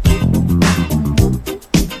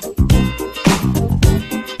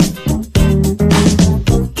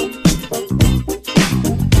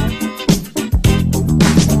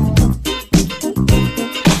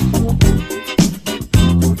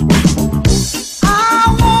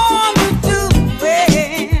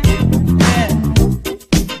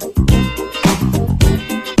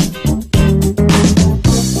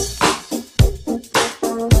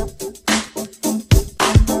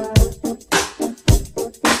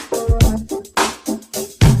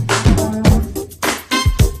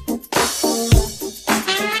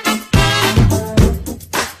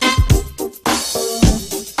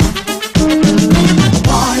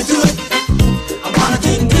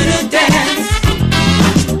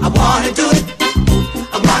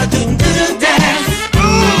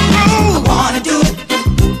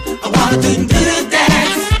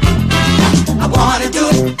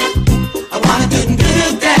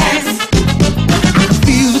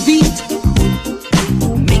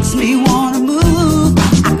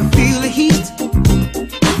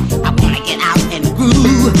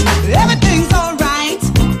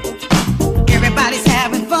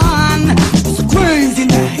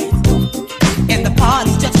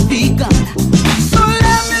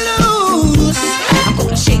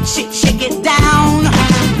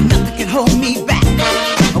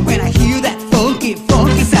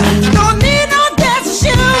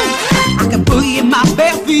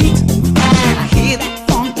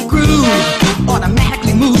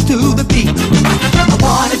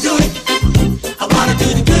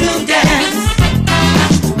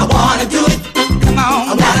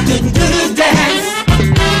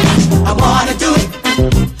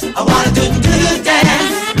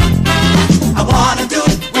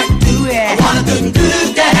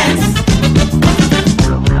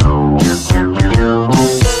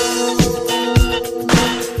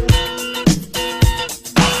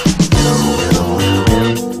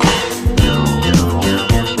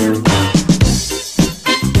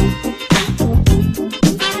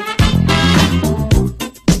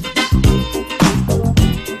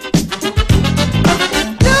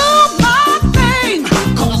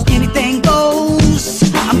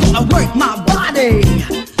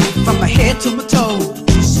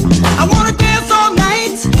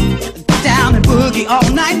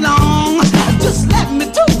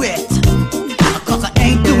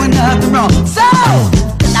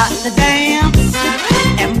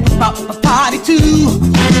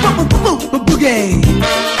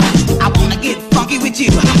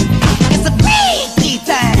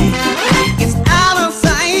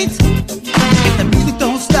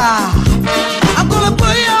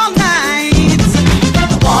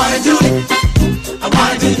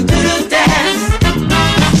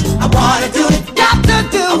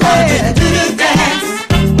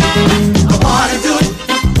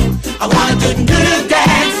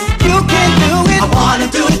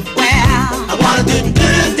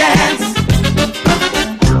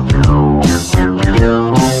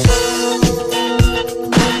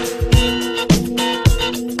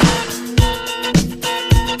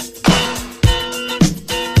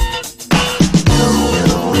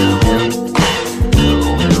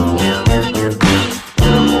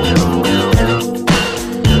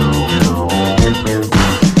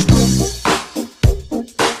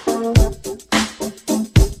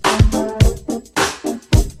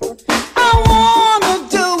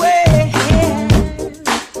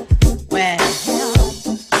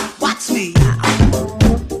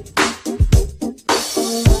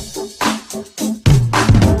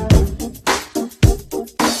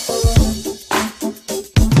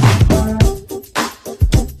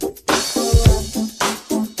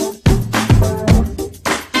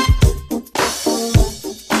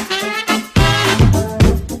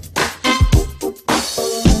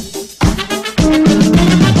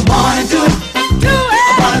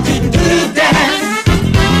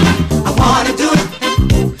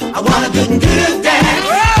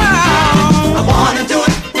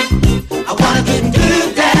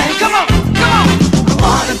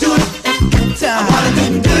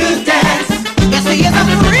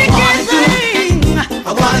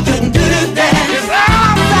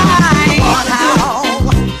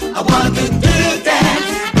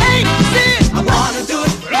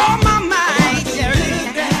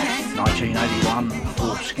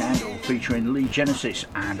 Genesis,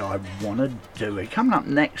 and I Wanna Do It. Coming up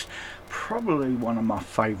next, probably one of my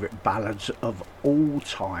favourite ballads of all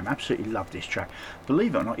time. Absolutely love this track.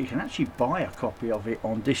 Believe it or not, you can actually buy a copy of it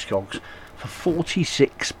on Discogs for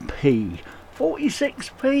 46p.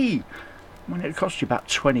 46p! I mean, it cost you about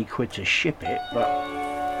 20 quid to ship it, but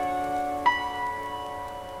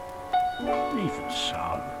even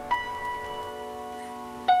so.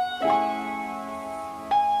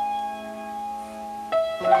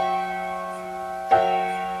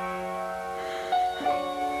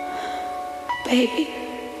 Baby,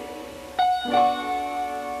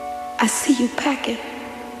 I see you packing,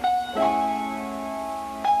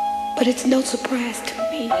 but it's no surprise to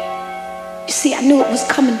me. You see, I knew it was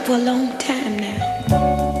coming for a long time now.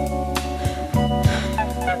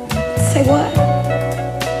 Say what?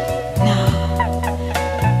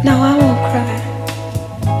 No, I won't cry.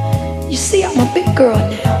 You see, I'm a big girl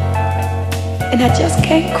now, and I just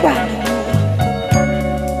can't cry no more.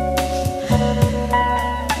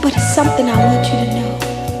 But it's something I want you to know,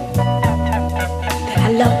 that I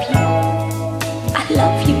love you. I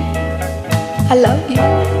love you. I love you.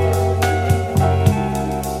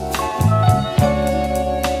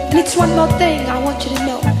 And it's one more thing I want you to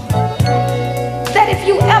know, that if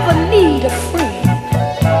you ever need a friend,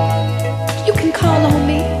 you can call on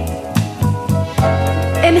me.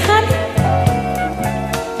 And honey,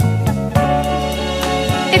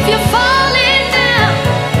 if you're falling down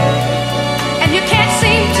and you can't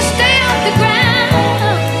seem to stay off the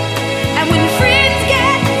ground, and when friends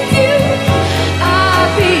get you,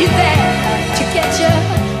 I'll be there to get you.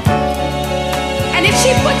 And if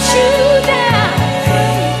she puts you down,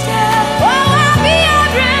 oh, I'll be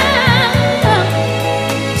around.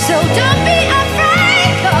 So don't be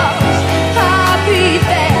afraid, 'cause I'll be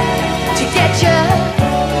there to get you.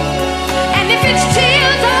 And if it's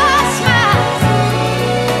tears or smiles,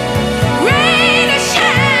 rain or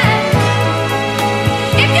shine,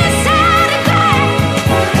 if you're sad and glad,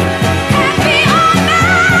 happy or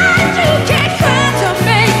mad, you can cry to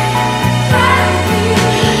me,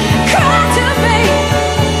 cry to me,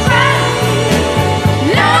 cry.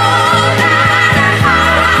 No matter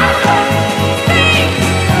how things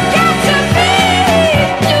get to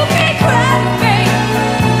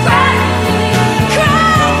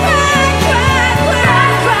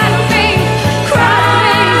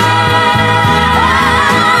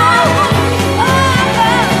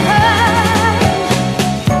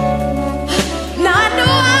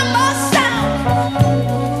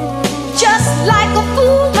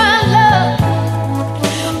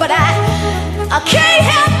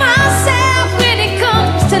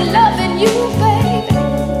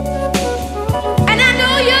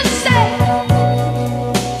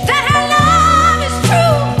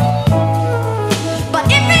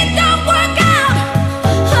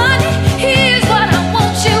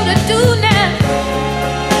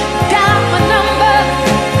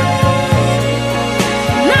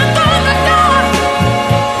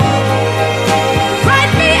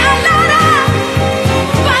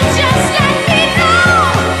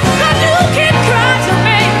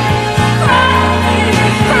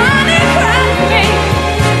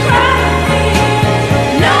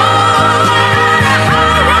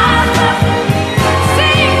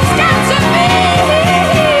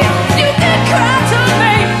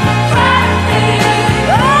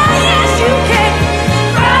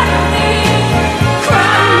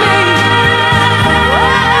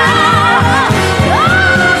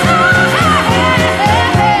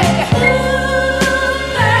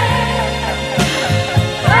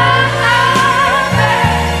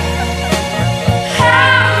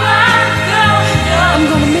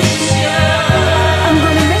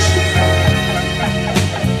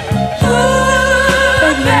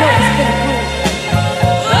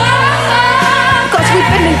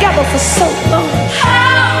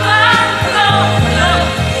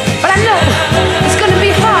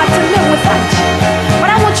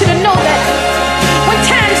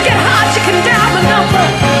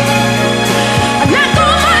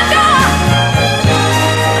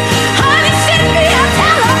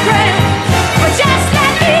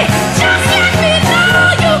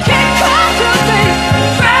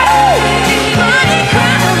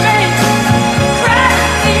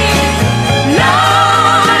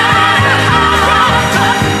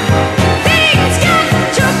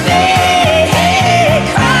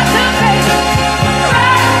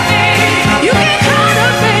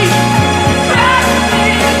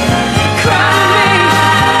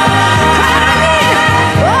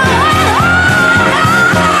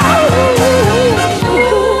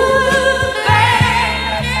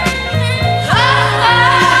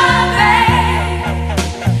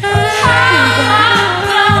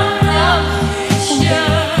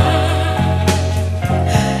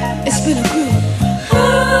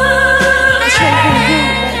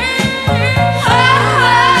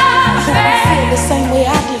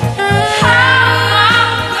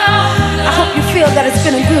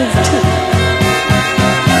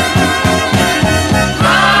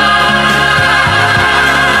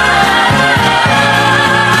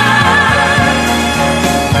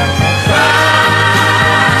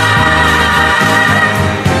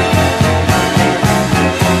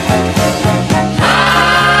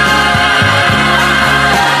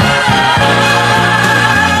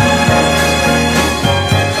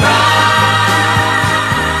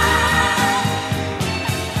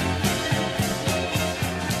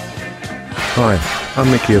I'm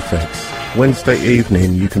Mickey Effects. Wednesday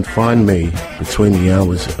evening you can find me between the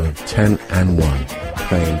hours of 10 and 1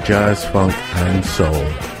 playing jazz, funk and soul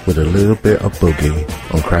with a little bit of boogie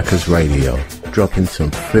on Crackers Radio, dropping some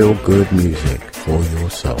feel-good music for your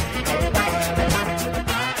soul.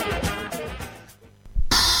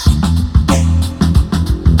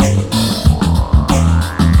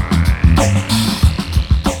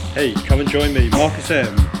 Hey, come and join me, Marcus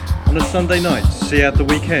M, on a Sunday night, see out the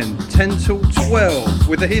weekend, 10 till 12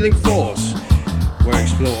 with the Healing Force, where I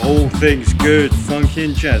explore all things good, funky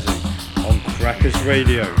and jazzy on Crackers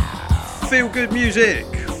Radio. Feel good music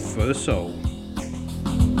for the soul.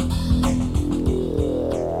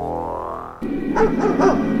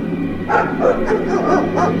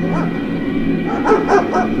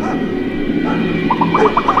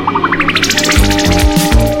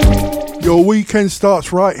 Your weekend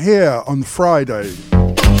starts right here on Friday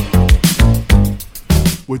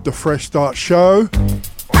with the Fresh Start Show.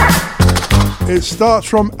 It starts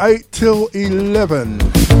from 8 till 11.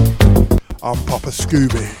 I'm Papa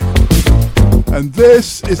Scooby. And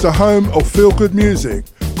this is the home of Feel Good Music,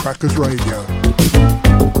 Crackers Radio.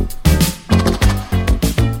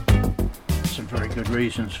 Some very good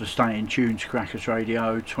reasons for staying tuned to Crackers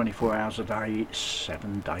Radio 24 hours a day,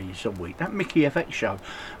 7 days a week. That Mickey FX show,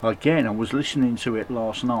 again, I was listening to it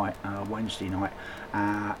last night, Wednesday night.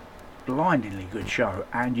 Blindingly good show,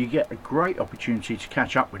 and you get a great opportunity to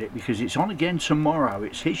catch up with it because it's on again tomorrow.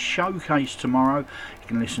 It's his showcase tomorrow. You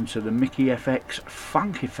can listen to the Mickey FX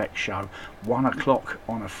Funk Effect show, 1 o'clock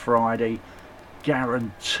on a Friday.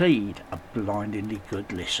 Guaranteed a blindingly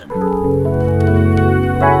good listen.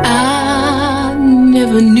 I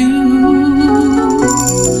never knew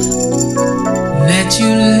that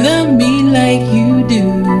you love me like you do.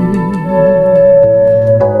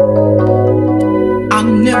 I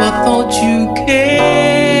never thought you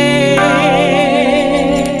cared.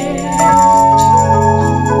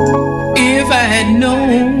 If I had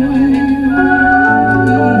known,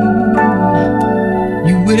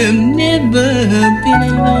 you would have never been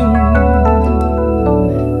alone.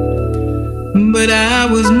 But I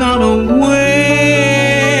was not aware.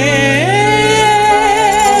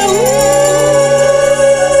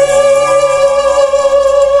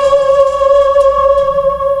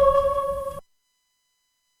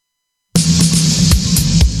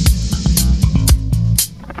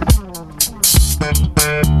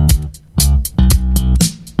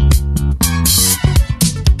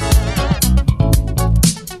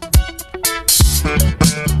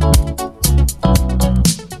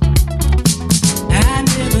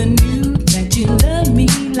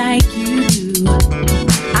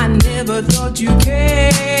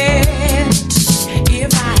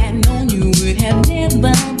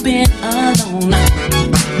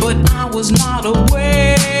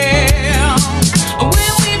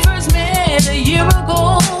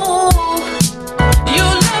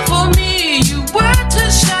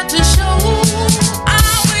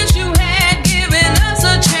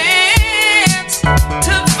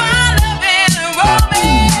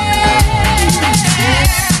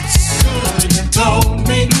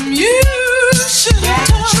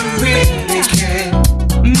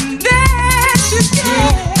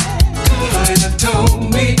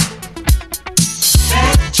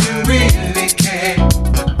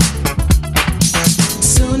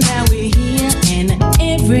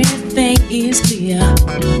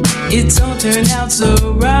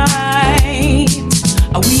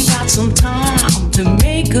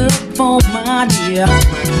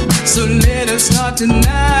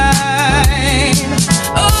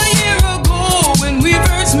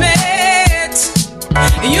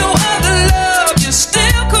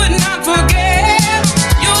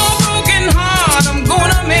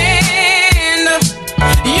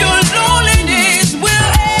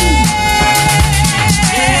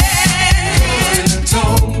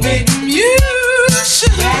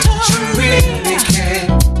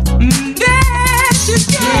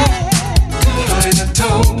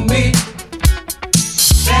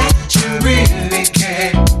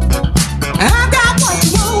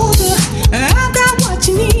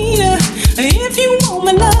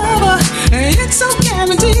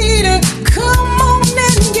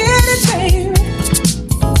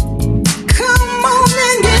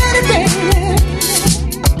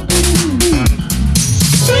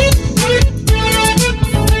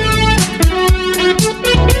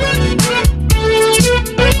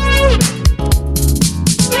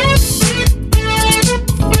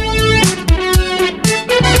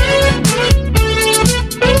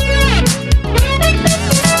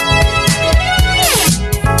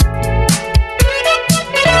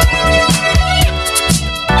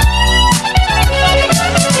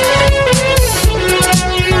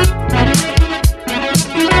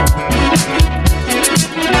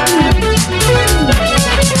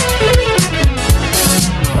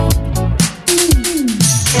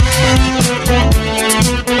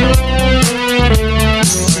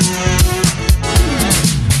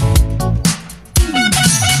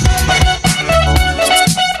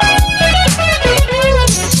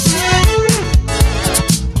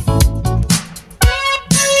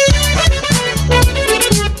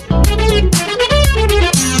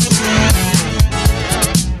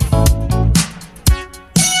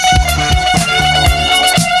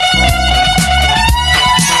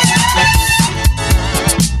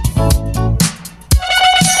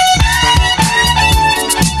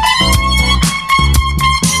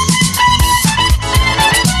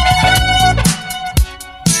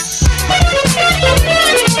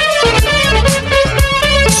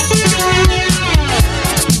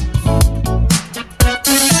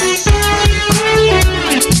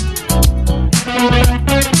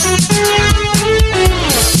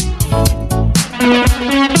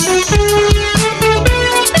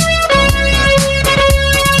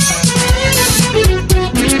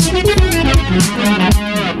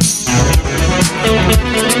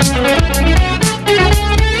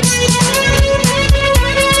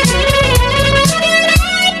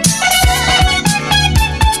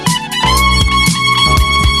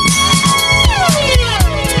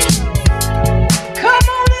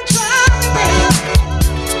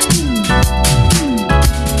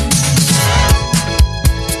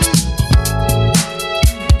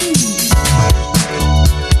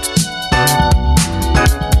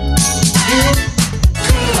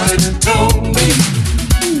 could have told me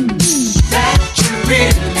that you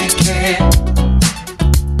really care.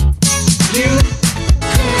 You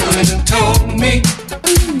could have told me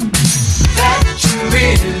that you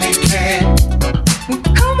really care. Well,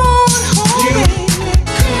 come on home, you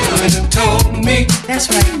could have told me. That's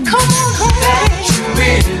right. Come on home, that you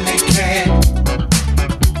really care.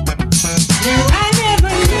 I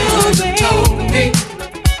never knew, baby, told me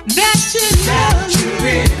that you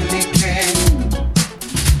really care.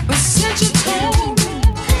 But since you told me,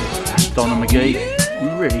 That's Donna McGee. You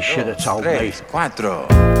really should have told me. 3, 4.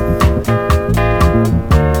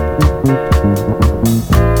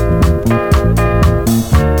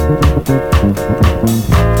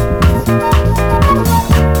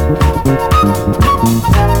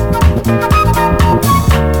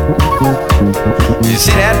 You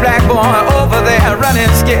see that black boy over there running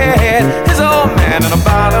scared, his old man in a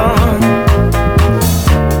bottle.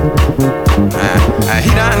 He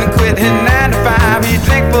done quit his 9 to 5, he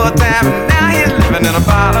drink full time, and now he's living in a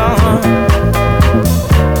bottle.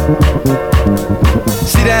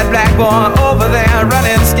 See that black boy over there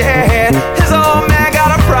running scared, his old man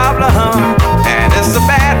got a problem, and it's a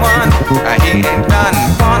bad one. He ain't done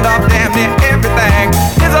pawned off damn near everything,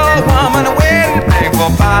 his old woman a wedding ring for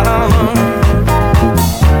a bottle.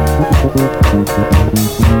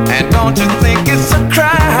 And don't you think it's a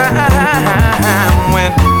crime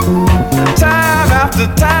when time after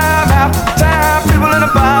time after time people in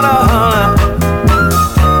a bottle,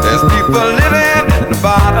 there's people living in the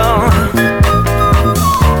bottle.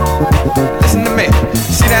 Listen to me,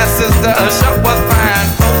 see that sister, sure was fine,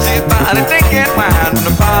 oh she started drinking wine from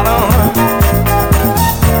the bottle.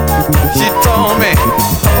 She told me,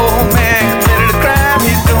 the old man committed a crime,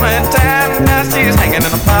 he's doing time, now she's hanging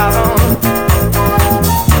in a bottle.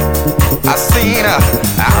 I seen her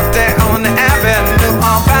out there on the avenue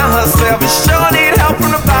all by herself, and sure need help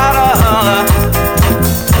from the bottle.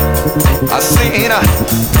 I seen her,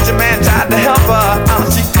 preacher man tried to help her out,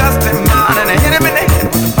 she cussed him out and hit him in the head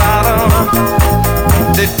with the bottle.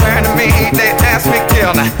 They turned to me, they asked me,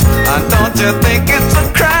 kill now, don't you think it's a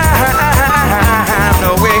crime?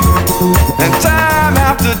 No way. And time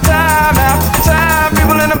after time after time,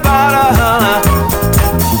 people in the bottle,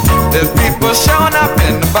 there's people showing up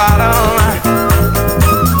in the bottle.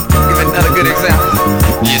 Give me another good example.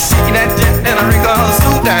 You see that gent in a wrinkle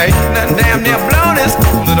suit there, he done damn near blown his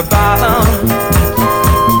cool to the bottom.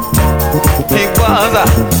 He was a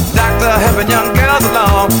doctor helping young girls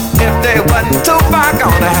along. If they wasn't too far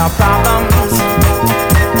gonna have problems.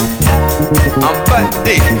 But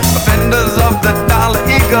the offenders of the Dollar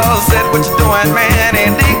Eagle said, what you doing, man,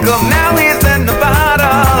 illegal. Now he's in the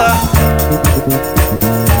bottle,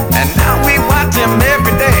 and now we watch him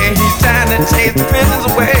every day. He's trying to chase the prisoners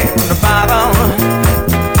away from the bottle.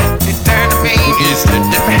 He turned to me, he said,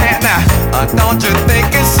 man, now, don't you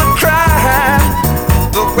think it's a crime?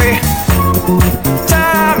 The way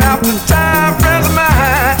time after time, friends of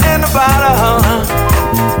mine in the bottle,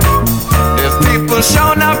 there's people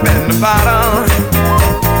showing up in the bottle.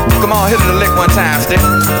 Come on, hit it a lick one time, stick.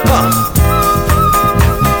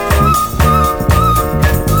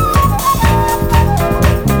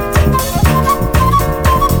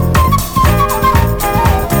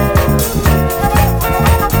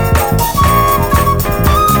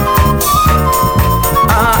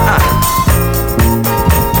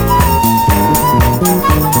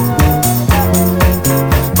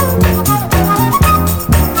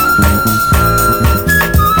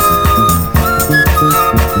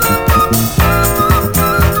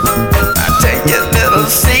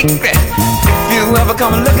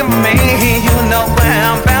 Come look at me, you know where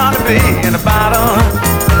I'm bound to be, in a bottle.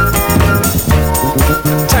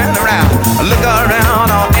 Turn around, look around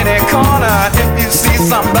on any corner. If you see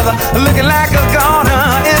some brother looking like a goner,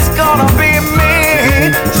 it's gonna be me.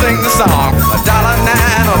 Sing the song, $1.09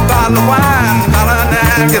 a bottle of wine,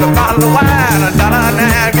 $1.09 get a bottle of wine,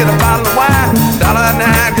 $1.09 get a bottle of wine,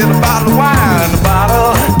 $1.09 get a bottle of wine, a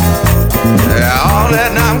bottle. Yeah, all that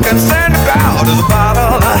I'm concerned about is a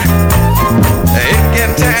bottle. It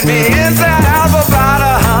can turn me inside out of a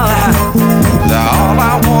bottle. All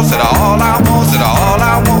I want, all I want, all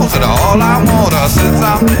I want, all I want, since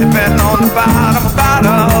I'm living on the bottom of a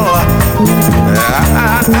bottle.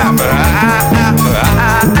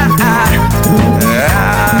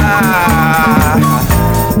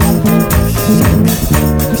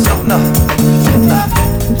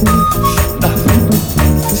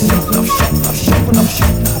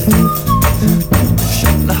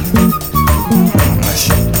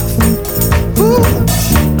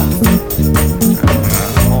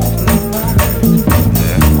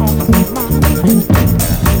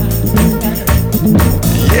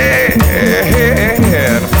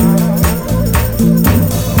 head.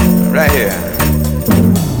 Right here.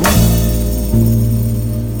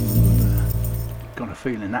 Got a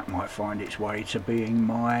feeling that might find its way to being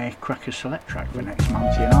my Cracker Select track for next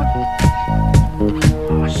month, you know.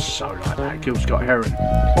 Oh, I so like that. Gil Scott Heron,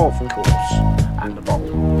 of course, and the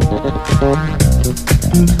bottle.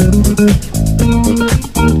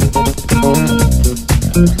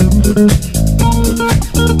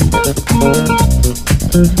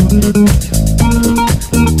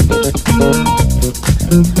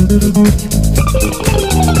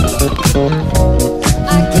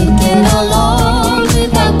 I can't get along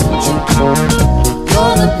without you.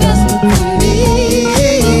 You're the best for me.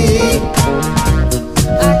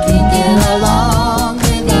 I can't get along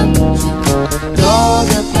without you. You're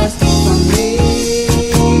the best for me.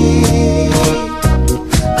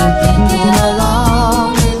 I can't get along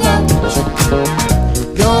without you.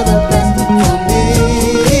 You're the best for me.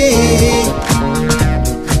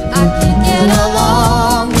 I can't get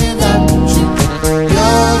along without you.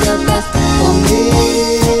 You're the best for me.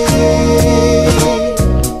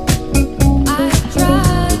 I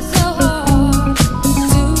tried so hard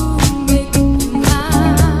to make you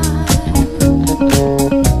mine.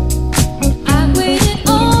 I waited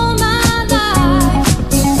all my life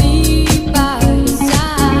to be by your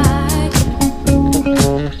side.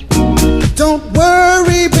 Don't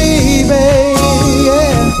worry, baby,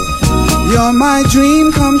 yeah. You're my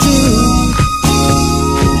dream come true.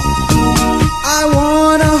 I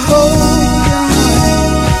wanna hold your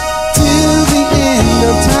hand till the end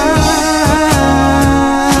of time.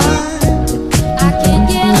 I can't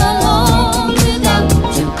get along without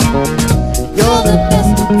you. You're the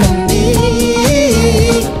best for me.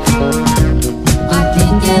 I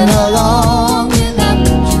can't get along without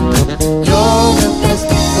you. You're the best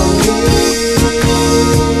for me.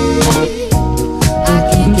 I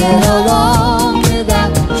can't get along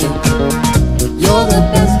without you. You're the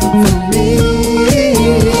best for me.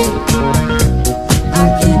 I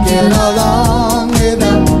can't get along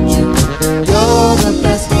without you. You're the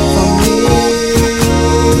best for me.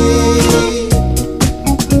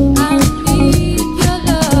 I need your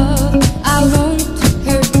love. I won't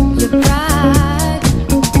hurt your pride.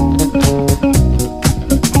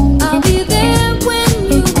 I'll be there when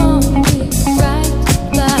you want me, right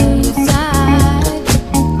by your side.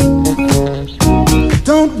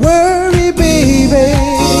 Don't worry, baby,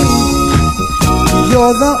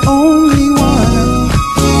 you're the only one.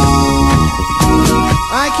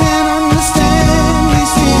 I can't understand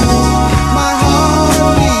these feelings. My heart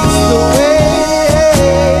beats the way.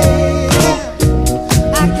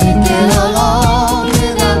 I can't get along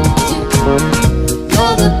without you.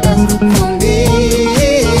 You're the best for me.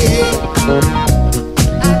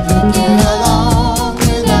 I can't get along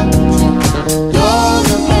without you. You're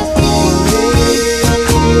the best for me.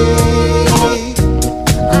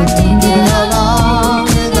 I can't get along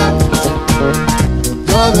without you.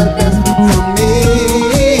 You're the best for me.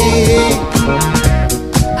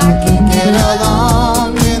 I can't get along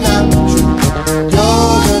without you.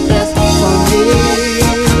 You're the best for me.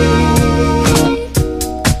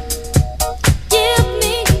 Give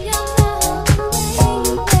me your love,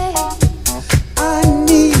 baby. I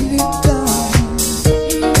need it done.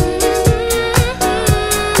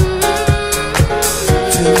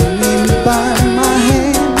 Tell me by my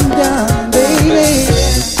hand down, baby.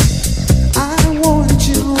 I want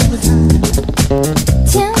you all the time.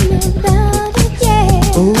 Tell me about it,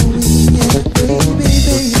 yeah. Oh yeah, baby,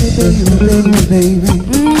 baby, baby, baby, baby.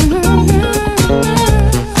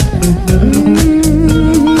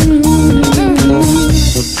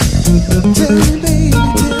 Tell me, baby,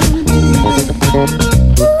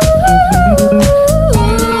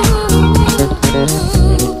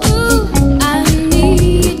 I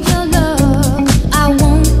need your love. I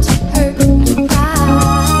won't hurt your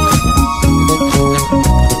pride.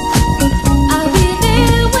 I'll be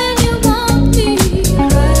there when you want me,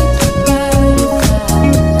 right by your side.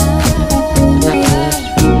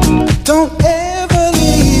 don't ever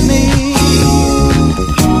leave me.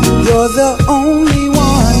 You're the only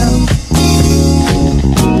one.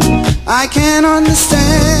 I can't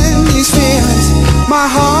understand these feelings. My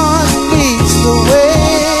heart beats the way.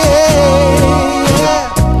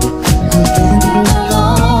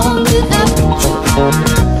 Along without you,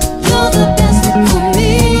 you're the best for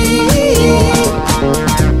me.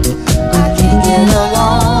 I can't get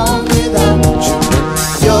along without you.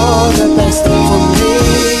 You're the best for me.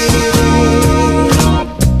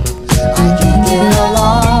 I can't get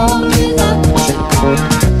along without you.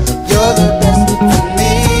 You're the best for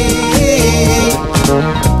me.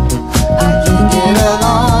 I can't get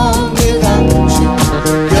along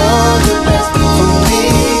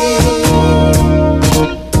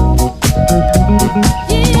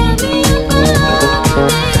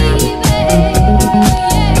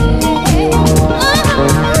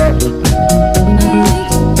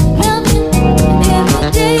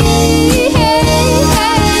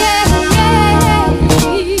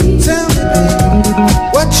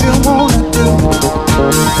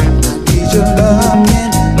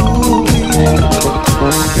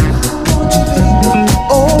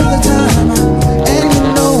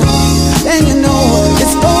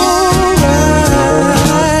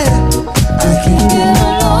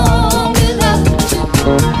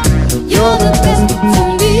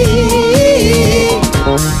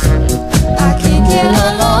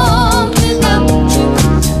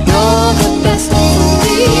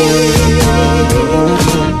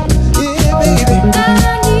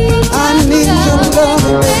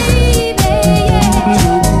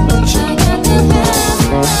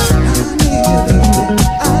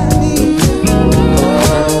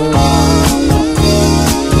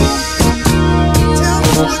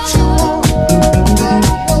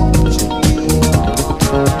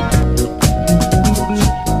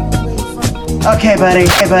Okay, buddy.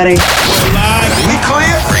 Hey, buddy. We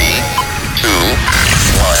clear? 3, 2,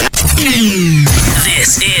 1.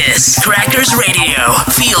 This is Crackers Radio.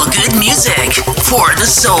 Feel good music for the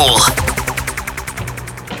soul.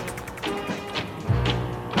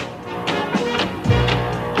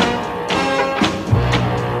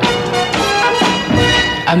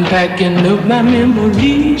 I'm packing up my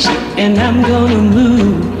memories and I'm gonna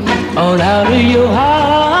move on out of your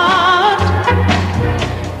heart.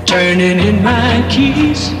 Turning in my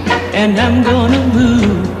keys and I'm gonna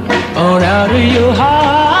move on out of your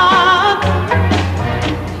heart.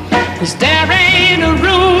 'Cause there ain't a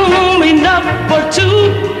room enough for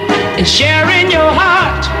two, and sharing your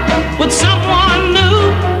heart with someone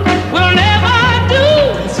new will never do.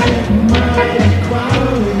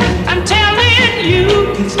 I'm telling you,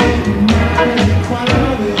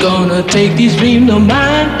 gonna take these dreams of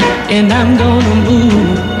mine and I'm gonna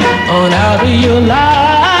move on out of your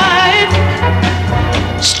life.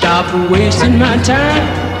 Stop wasting my time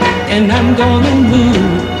and I'm gonna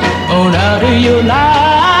move on out of your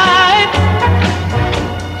life.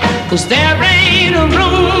 'Cause there ain't a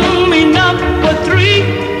room enough for three,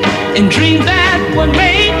 and dreams that were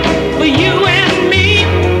made for you and me.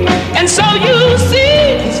 And so you see,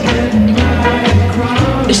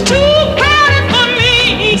 it's too crowded for me.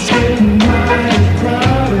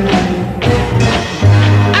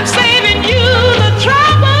 I'm saving you the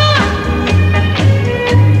trouble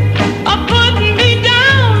of putting me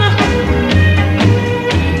down,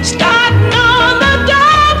 starting on the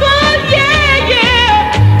double, yeah,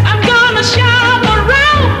 yeah. I'm gonna shop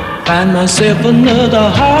around, find myself another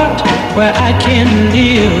heart where I can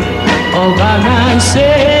live all by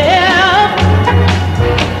myself.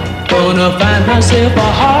 Gonna find myself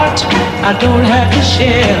a heart I don't have to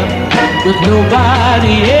share with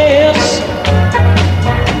nobody else.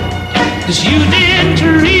 'Cause you didn't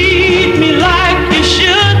treat me like you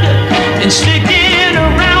should, and sticking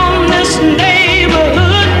around this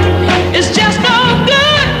neighborhood is just no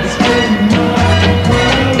good.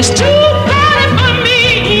 It's too bad for me.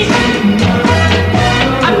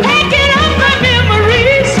 I'm packing up my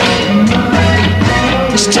memories.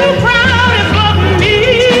 It's too crowded for me.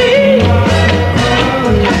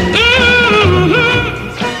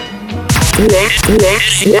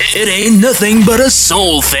 It ain't nothing but a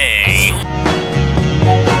soul thing.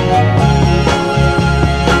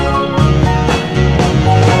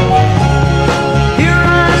 Here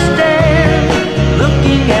I stand,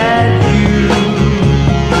 looking at you.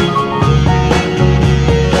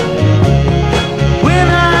 When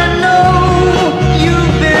I know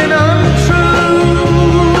you've been untrue,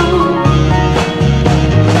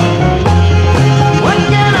 what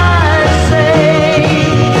can I say?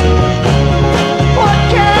 What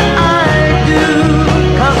can I do?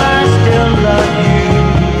 'Cause I still love you.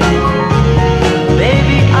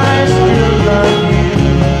 Baby, I still love you.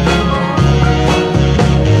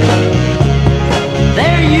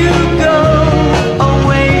 There you go,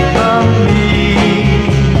 away from me.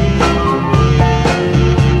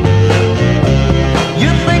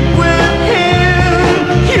 You think with him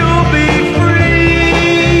you'll be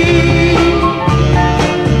free,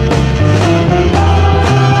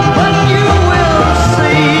 but you will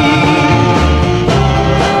see,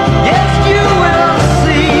 yes you will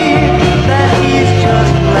see, that he's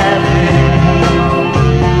just laughing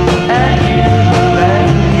at you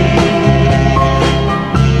and me.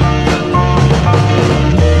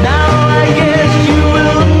 Now I guess you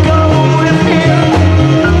will go with him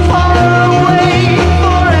far away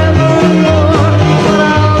forevermore, but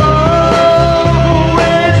I'll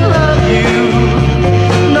always love you,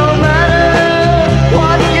 no matter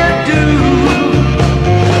what you do.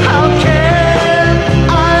 How can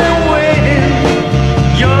I win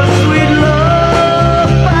your sweet love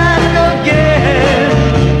back again?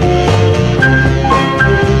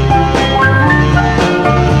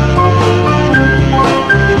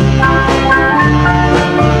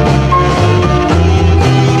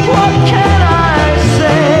 What can I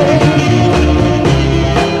say?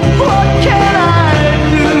 What can I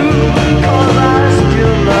do? 'Cause I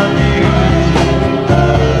still love you.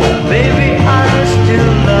 Baby, I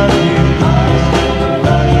still love you.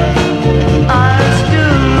 I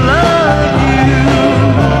still love you.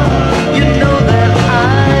 You know that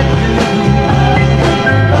I do.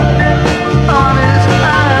 Honest,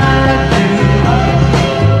 I do.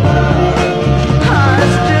 I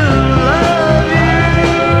still love you.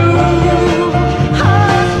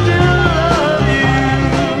 I still love you.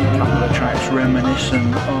 Couple of tracks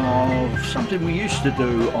reminiscent of something we used to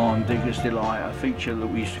do on Digger's Delight, a feature that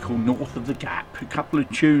we used to call North of the Gap. A couple of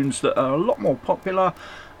tunes that are a lot more popular,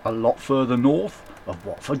 a lot further north, of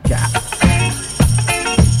Watford Gap.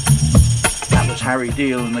 That was Harry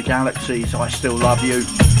Deal and the Galaxies, I Still Love You.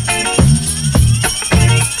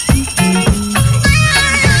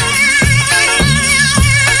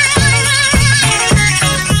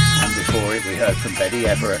 And before it we heard from Betty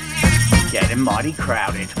Everett, Getting Mighty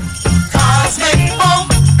Crowded. Cars make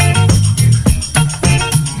funk,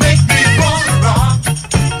 make me wanna rock.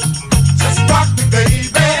 Just rock me, baby.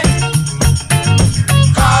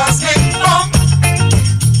 Cars make funk,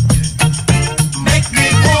 make me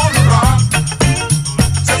wanna rock.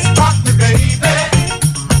 Just rock me, baby.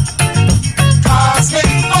 Cars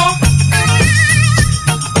make funk,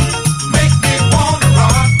 make me wanna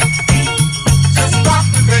rock. Just rock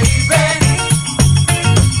me, baby.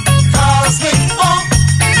 Cars make funk.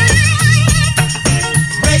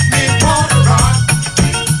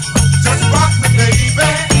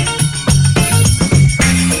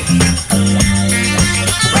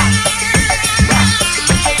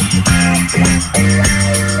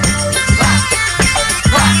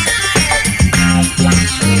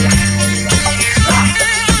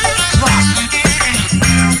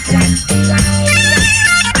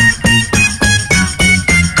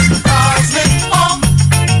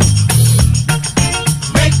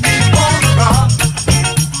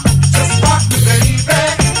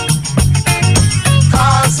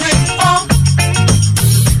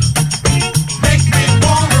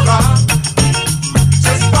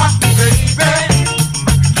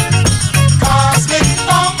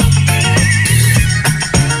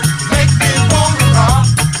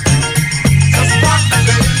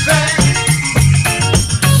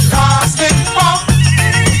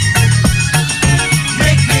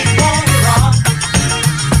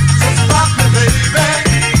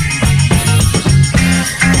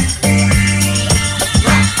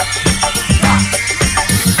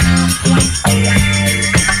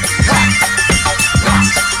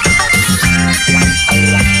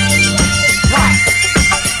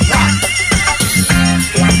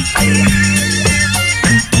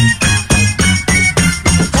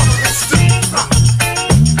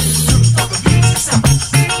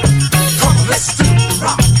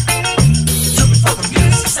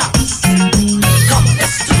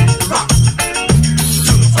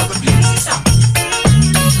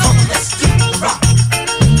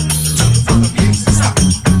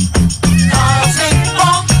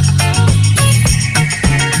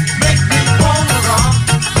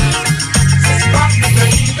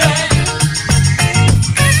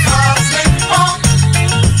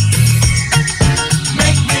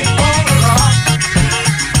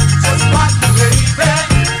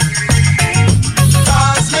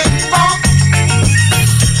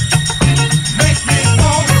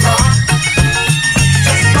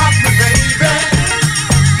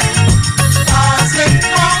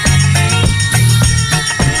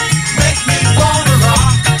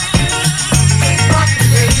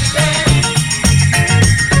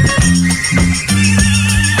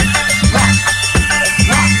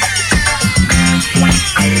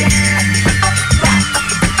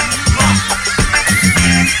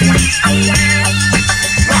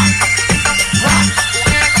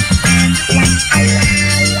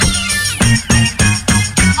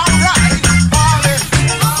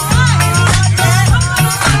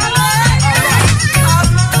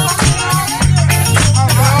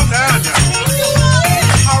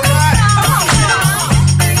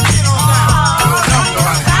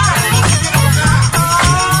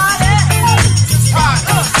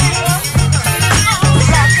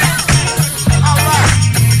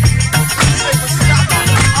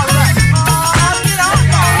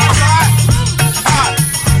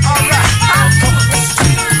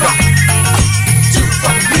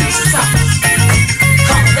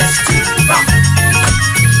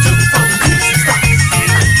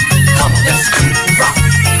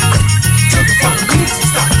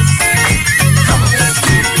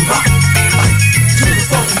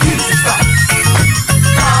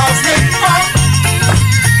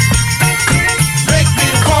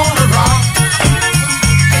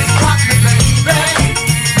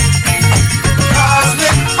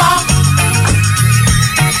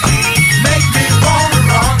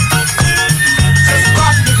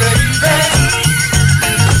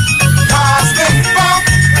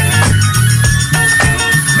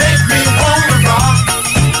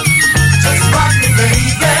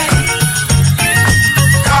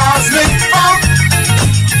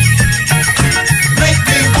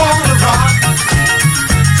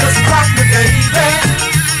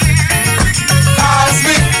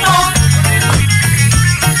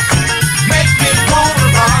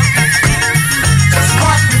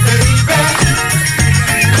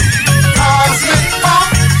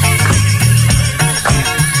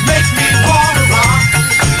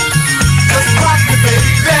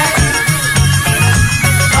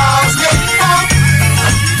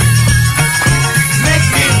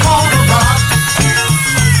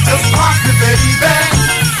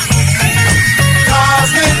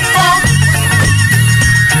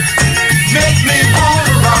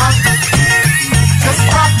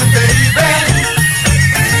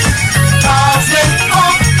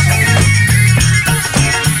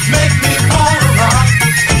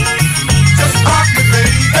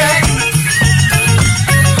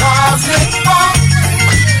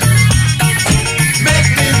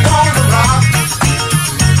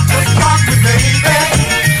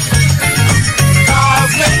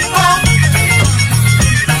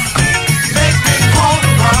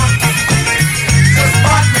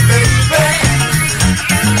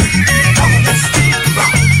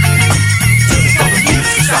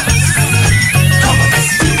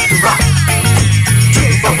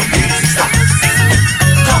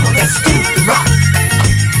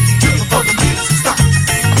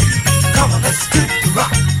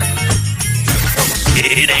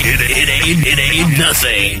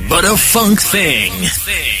 What a funk thing.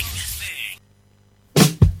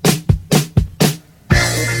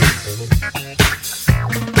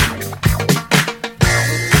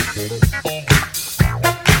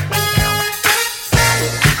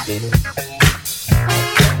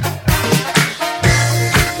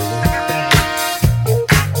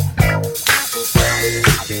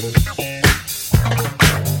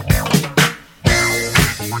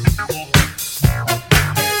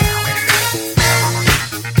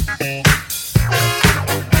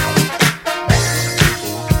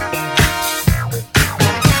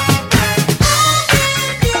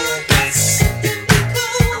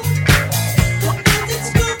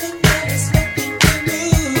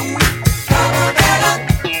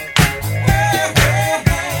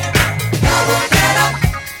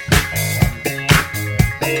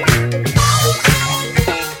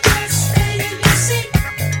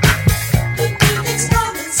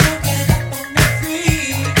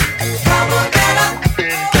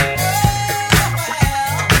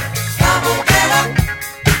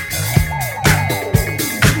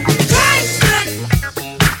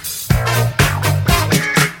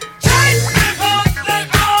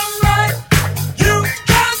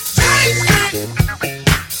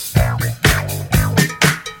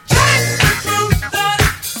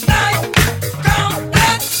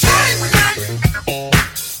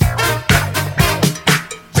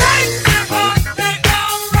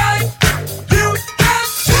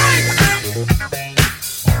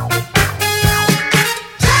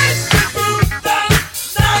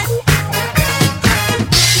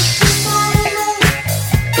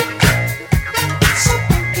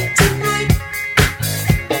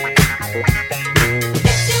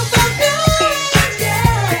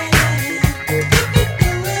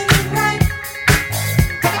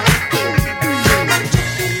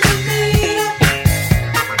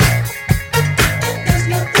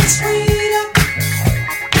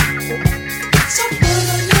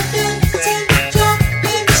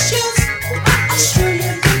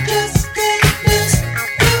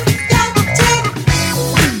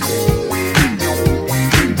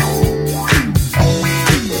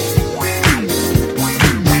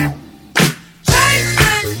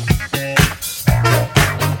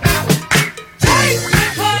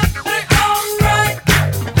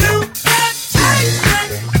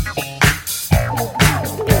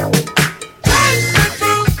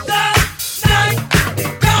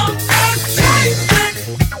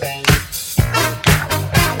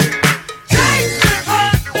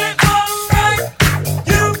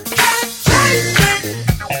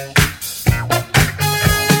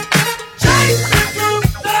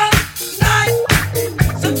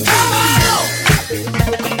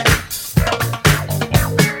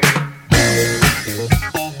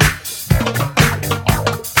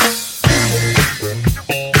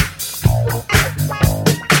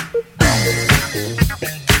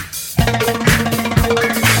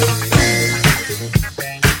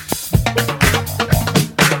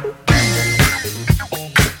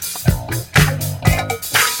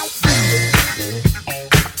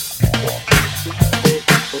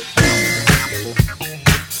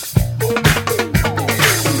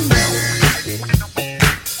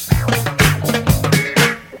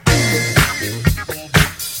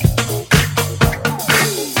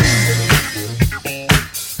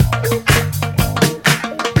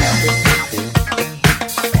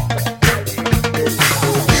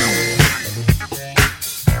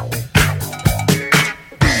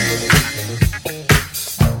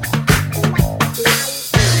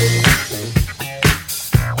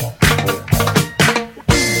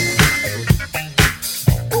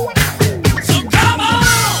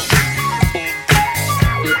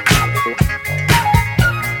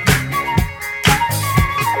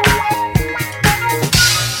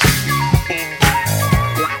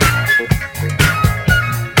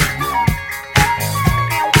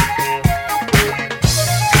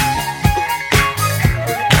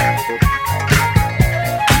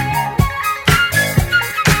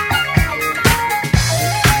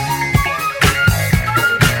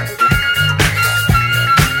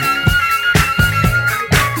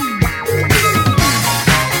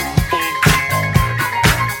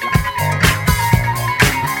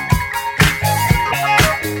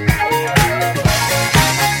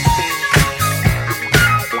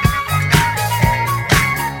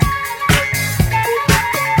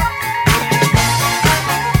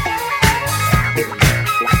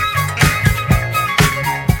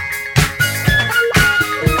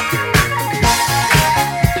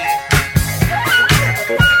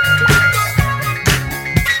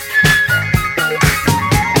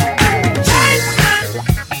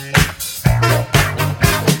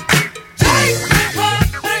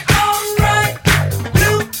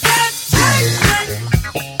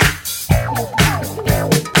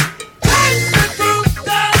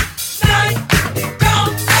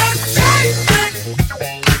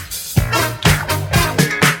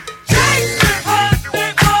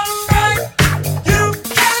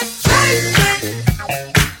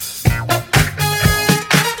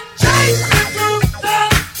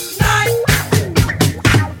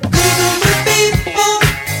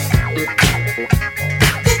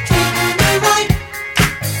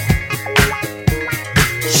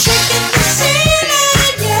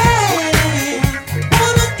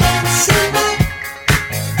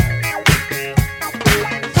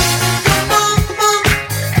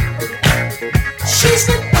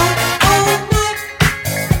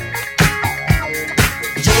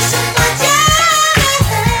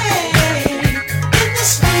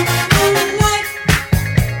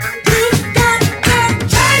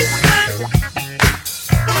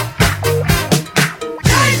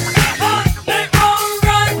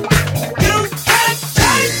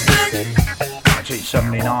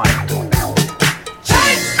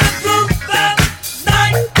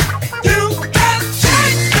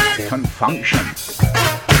 station.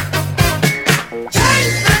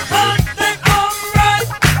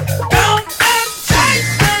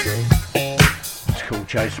 It's called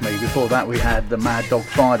Chase Me. Before that we had the Mad Dog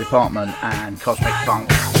Fire Department and Cosmic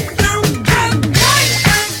Funk.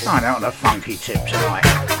 Find out the funky tip tonight.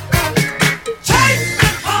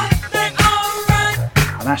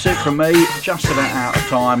 And that's it from me, just about out of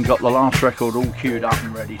time. Got the last record all queued up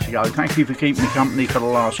and ready to go. Thank you for keeping me company for the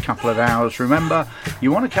last couple of hours. Remember,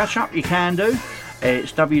 you want to catch up, you can do.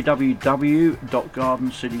 It's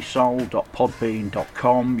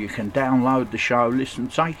www.gardencitysoul.podbean.com. You can download the show, listen,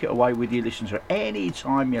 take it away with you, listen to it any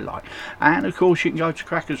time you like. And of course you can go to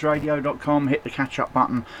crackersradio.com, hit the catch up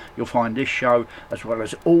button. You'll find this show as well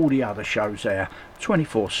as all the other shows there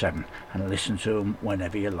 24/7 and listen to them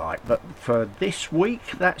whenever you like. But for this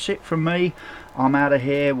week, that's it from me. I'm out of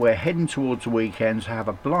here. We're heading towards the weekends. Have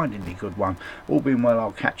a blindingly good one. All being well,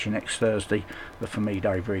 I'll catch you next Thursday. But for me,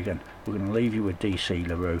 Dave Regan, we're going to leave you with DC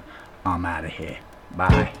LaRue. I'm out of here.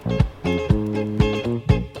 Bye.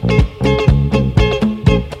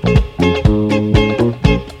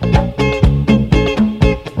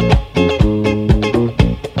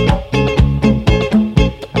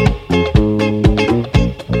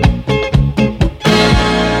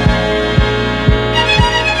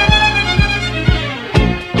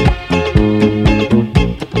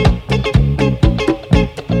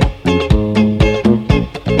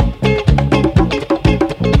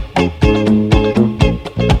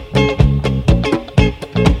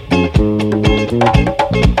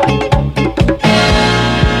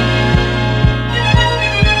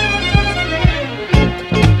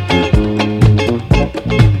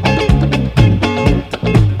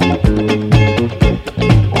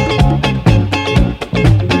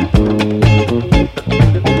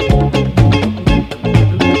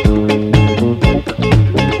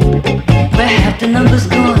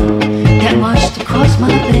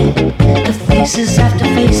 Faces after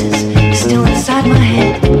faces, still inside my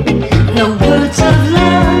head. No words of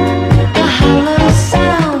love, the hollow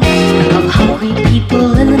sound of hungry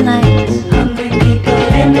people in the night. Hungry people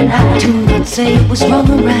in the night. Do not say it was wrong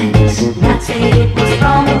or right. Not say it was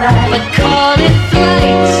wrong or right. But call it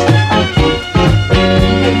flight.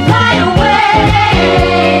 Fly away.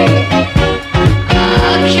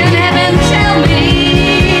 Can heaven tell me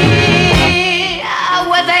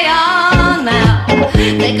where they are now?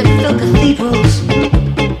 They could fill cathedrals